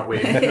of goes that way.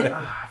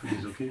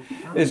 Everything's okay.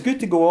 It's good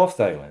to go off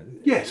the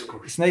island. Yes, of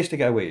course. It's nice to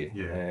get away,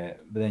 Yeah.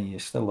 but then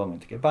you're still longing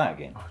to get back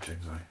again Oh,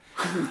 James,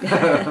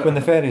 aye. when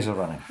the ferries are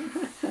running.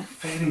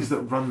 Ferries that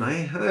run,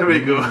 eh? There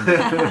we go.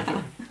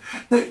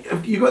 Now,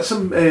 you got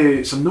some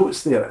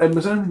notes there.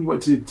 Was there anything you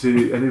wanted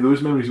to any of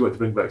those memories you want to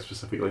bring back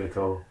specifically at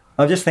all?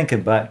 I'm just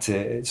thinking back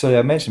to, so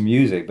I mentioned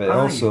music, but Aye.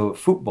 also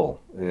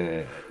football.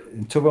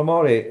 In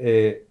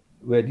Tobermory,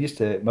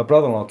 my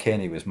brother-in-law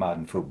Kenny was mad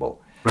in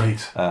football.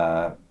 Right.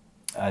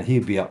 And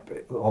he'd be up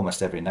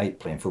almost every night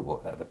playing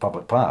football at the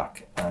public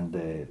park.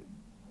 And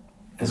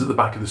Is it the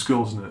back of the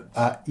school, isn't it?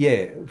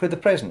 yeah, where the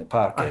present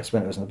park is,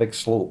 when it was on a big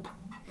slope.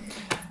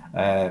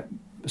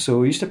 So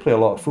we used to play a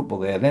lot of football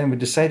there. Then we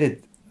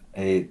decided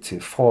to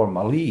form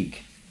a league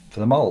for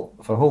the Mull,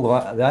 for the whole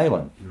of the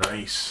island.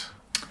 Nice.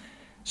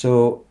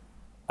 So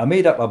I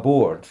made up a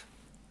board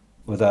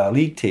with a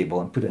league table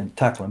and put it in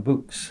tackling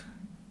books.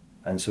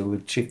 And so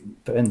we'd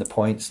put in the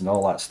points and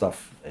all that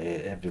stuff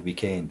every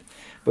weekend.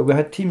 But we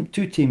had two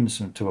teams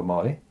from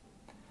Tobermory.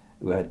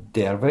 We had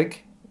Dervig,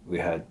 we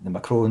had the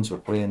Macrones were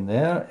playing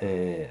there,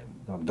 the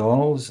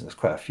McDonald's, there's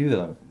quite a few of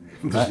them.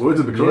 There's loads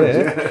of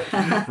McCrones,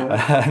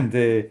 yeah.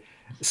 And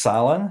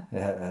Salon, they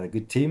had a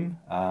good team.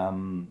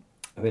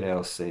 Where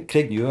else?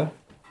 Craig Newer,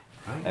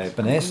 Right.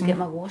 Benesson, Get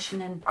my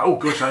washing in. Oh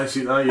gosh, I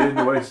see that. Yeah, in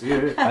the West.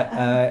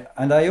 Yeah.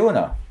 and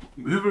Iona.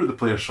 Who were the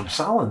players from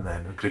Salon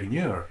then? And Craig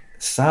Newer.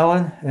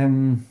 Salon,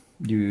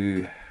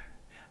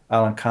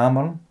 Alan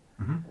Cameron.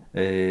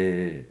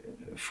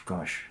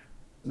 Gosh,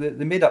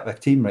 they made up a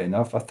team right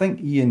enough. I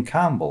think Ian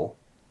Campbell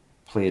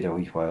played a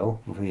wee while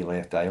before he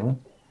left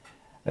Ireland.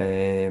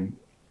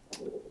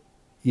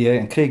 Yeah,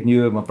 and Craig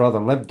Newer, my brother,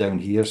 lived down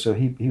here, so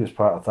he was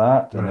part of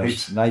that. And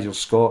there's Nigel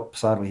Scott,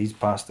 sadly he's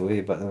passed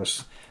away, but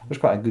there's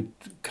quite a good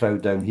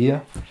crowd down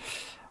here.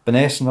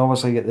 Benesson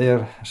obviously get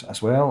there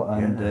as well,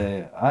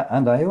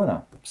 and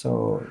Iona.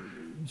 So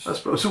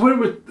where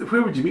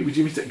would you meet? Would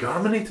you meet at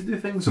Garmany to do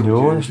things? Or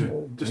no, pitch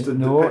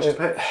to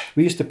pitch?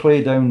 We used to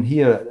play down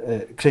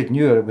here. Craig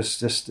Newer. It was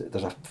just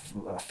there's a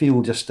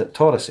field just at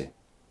Torresey.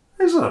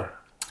 Is there?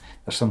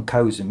 There's some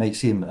cows, you might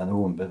see them at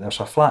home, but there's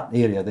a flat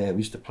area there. We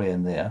used to play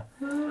in there.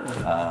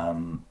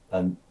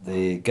 And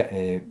the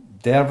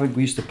Dervood,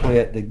 we used to play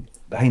at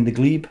behind the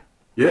glebe.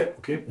 Yeah,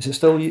 okay. Is it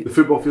still? The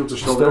football fields are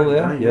still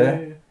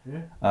there.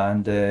 Yeah.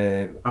 And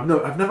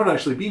I've never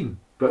actually been,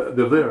 but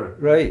they're there.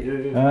 Right.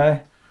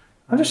 Yeah.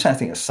 I'm just trying to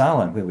think of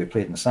Salon, where we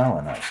played in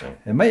Salon. Actually,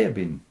 it might have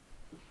been.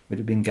 Would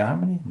it have been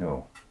Garmany?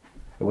 No,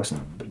 it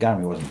wasn't.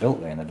 Garmany wasn't built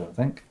then, I don't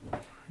think.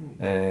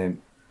 And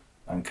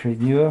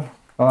Craig Newer.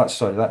 Oh,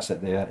 that's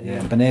it there. Yeah,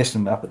 and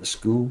Benesson up at the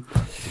school.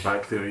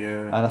 Back there,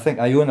 yeah. And I think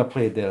Iona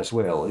played there as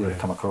well. They would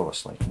come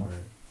across, like.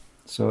 Right.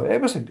 So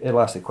it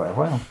lasted quite a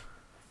while.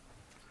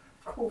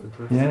 Cool.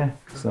 Yeah,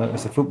 so it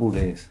was the football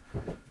days.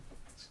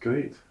 It's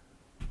great.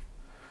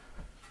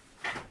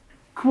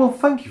 Cool.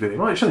 Thank you very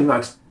much. I think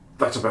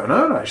that's about an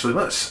hour actually.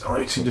 That's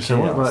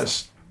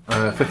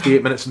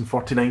 58 minutes and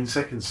 49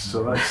 seconds.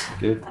 So that's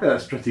good. Yeah,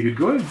 that's pretty good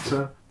going.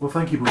 So, well,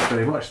 thank you both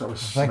very much. That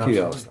was thank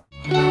you, Alistair.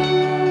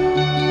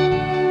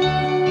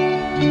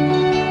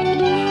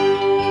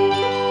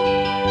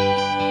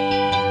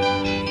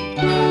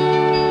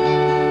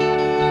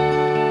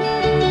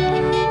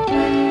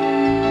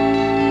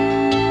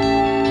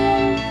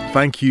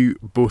 Thank you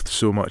both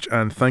so much,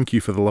 and thank you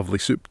for the lovely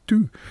soup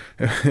too.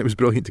 It was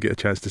brilliant to get a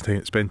chance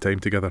to spend time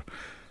together.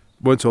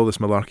 Once all this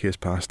malarkey has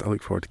passed, I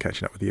look forward to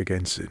catching up with you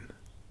again soon.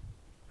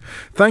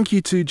 Thank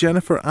you to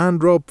Jennifer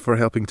and Rob for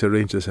helping to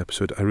arrange this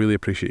episode. I really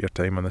appreciate your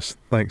time on this.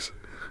 Thanks.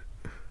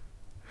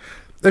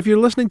 If you're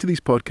listening to these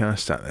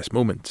podcasts at this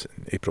moment,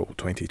 in April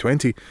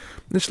 2020,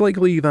 it's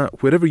likely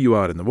that wherever you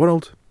are in the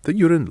world, that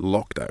you're in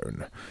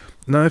lockdown.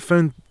 Now, I've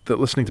found that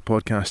listening to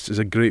podcasts is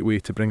a great way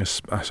to bring a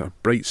sort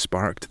of bright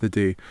spark to the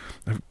day.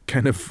 I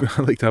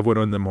like to have one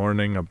on in the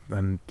morning,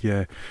 and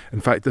yeah. In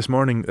fact, this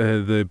morning,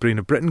 the Brain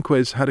of Britain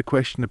quiz had a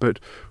question about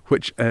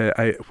which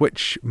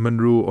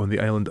Munro on the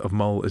island of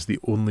Mull is the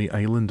only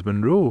island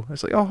Munro.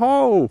 It's like,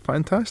 oh,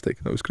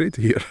 fantastic! That was great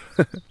to hear.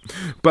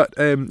 But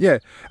yeah,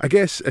 I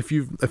guess if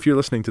you're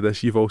listening to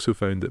this, you've also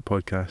found that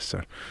podcasts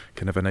are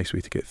kind of a nice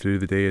way to get through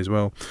the day as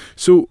well.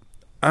 So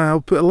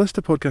I'll put a list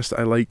of podcasts that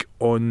I like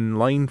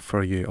online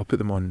for you. I'll put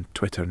them on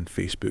Twitter and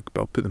Facebook,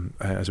 but I'll put them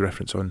as a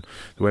reference on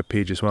the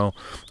webpage as well.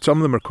 Some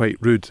of them are quite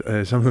rude,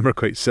 some of them are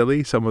quite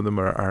silly, some of them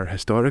are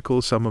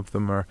historical, some of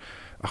them are...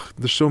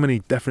 there's so many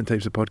different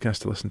types of podcasts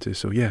to listen to,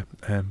 so yeah,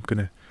 I'm going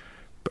to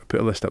put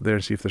a list up there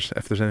and see if there's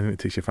anything that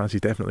takes your fancy.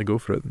 Definitely go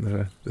for it.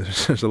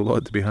 There's a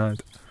lot to be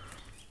had.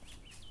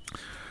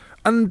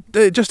 And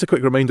just a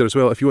quick reminder as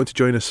well, if you want to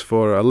join us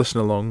for a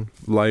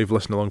live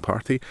listen-along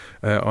party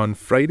on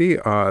Friday,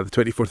 the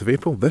 24th of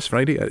April, this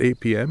Friday at 8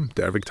 p.m,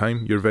 Dervig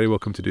time, you're very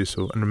welcome to do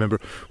so. And remember,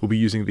 we'll be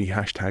using the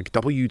hashtag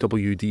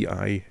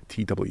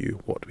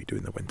WWDITW, what we do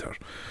in the winter.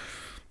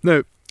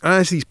 Now,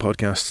 as these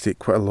podcasts take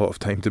quite a lot of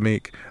time to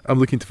make, I'm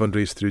looking to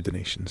fundraise through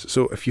donations.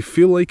 So if you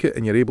feel like it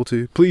and you're able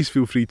to, please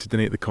feel free to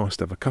donate the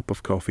cost of a cup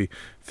of coffee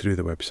through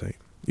the website.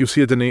 You'll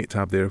see a donate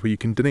tab there where you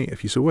can donate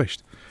if you so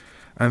wished.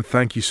 And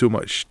thank you so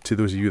much to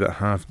those of you that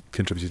have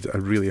contributed. I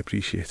really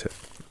appreciate it.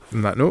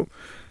 On that note,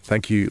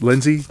 thank you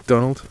Lindsay,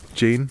 Donald,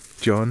 Jane,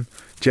 John,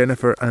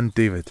 Jennifer and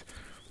David.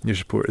 Your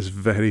support is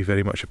very,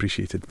 very much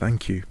appreciated.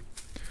 Thank you.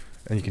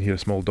 And you can hear a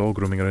small dog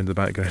roaming around the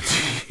background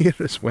here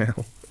as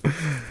well.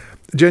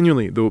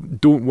 Genuinely, though,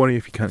 don't worry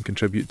if you can't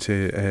contribute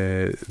to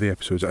the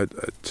episodes,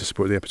 to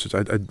support the episodes.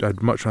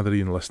 I'd much rather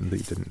you listen that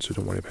you didn't, so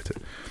don't worry about it.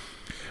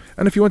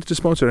 And if you wanted to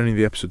sponsor any of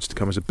the episodes to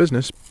come as a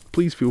business,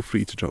 please feel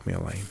free to drop me a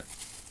line.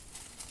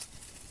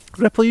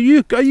 Ripple,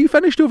 are you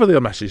finished over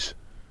there, missus?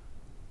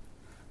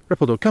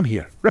 Ripple dog, come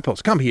here.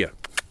 Ripples, come here.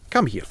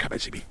 Come here, come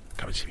and see me.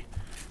 Come and see me.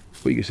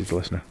 What are you going to say to the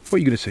listener? What are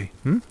you going to say?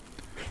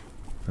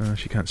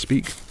 She can't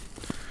speak.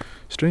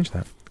 Strange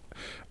that.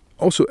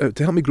 Also,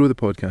 to help me grow the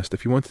podcast,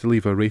 if you wanted to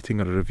leave a rating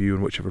or a review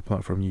on whichever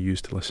platform you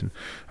use to listen,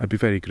 I'd be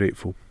very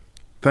grateful.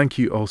 Thank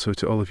you also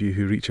to all of you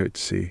who reach out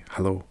to say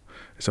hello.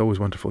 It's always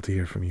wonderful to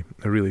hear from you.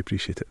 I really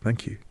appreciate it.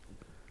 Thank you.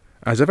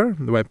 As ever,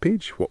 the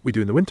webpage,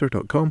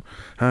 whatwedointhewinter.com,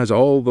 has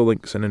all the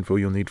links and info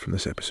you'll need from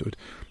this episode.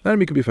 And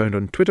we can be found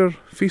on Twitter,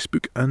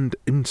 Facebook and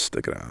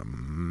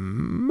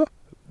Instagram.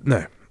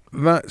 Now,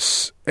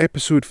 that's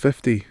episode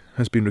 50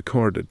 has been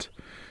recorded,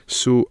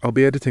 so I'll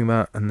be editing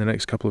that in the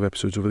next couple of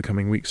episodes over the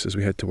coming weeks as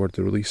we head toward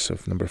the release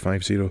of number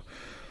 50.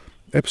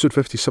 Episode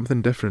 50 is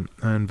something different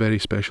and very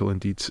special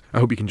indeed. I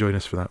hope you can join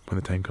us for that when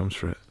the time comes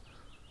for it.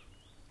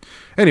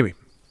 Anyway,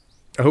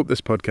 I hope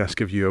this podcast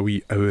gives you a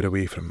wee hour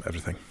away from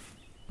everything.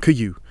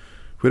 You,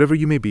 wherever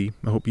you may be,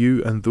 I hope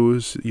you and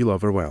those you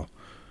love are well.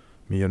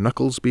 May your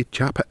knuckles be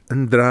chapped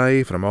and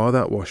dry from all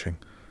that washing.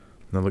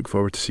 and I look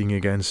forward to seeing you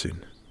again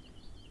soon.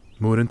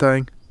 Mór an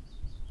taing,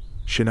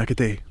 sin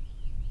agad é.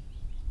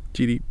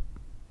 Tíri.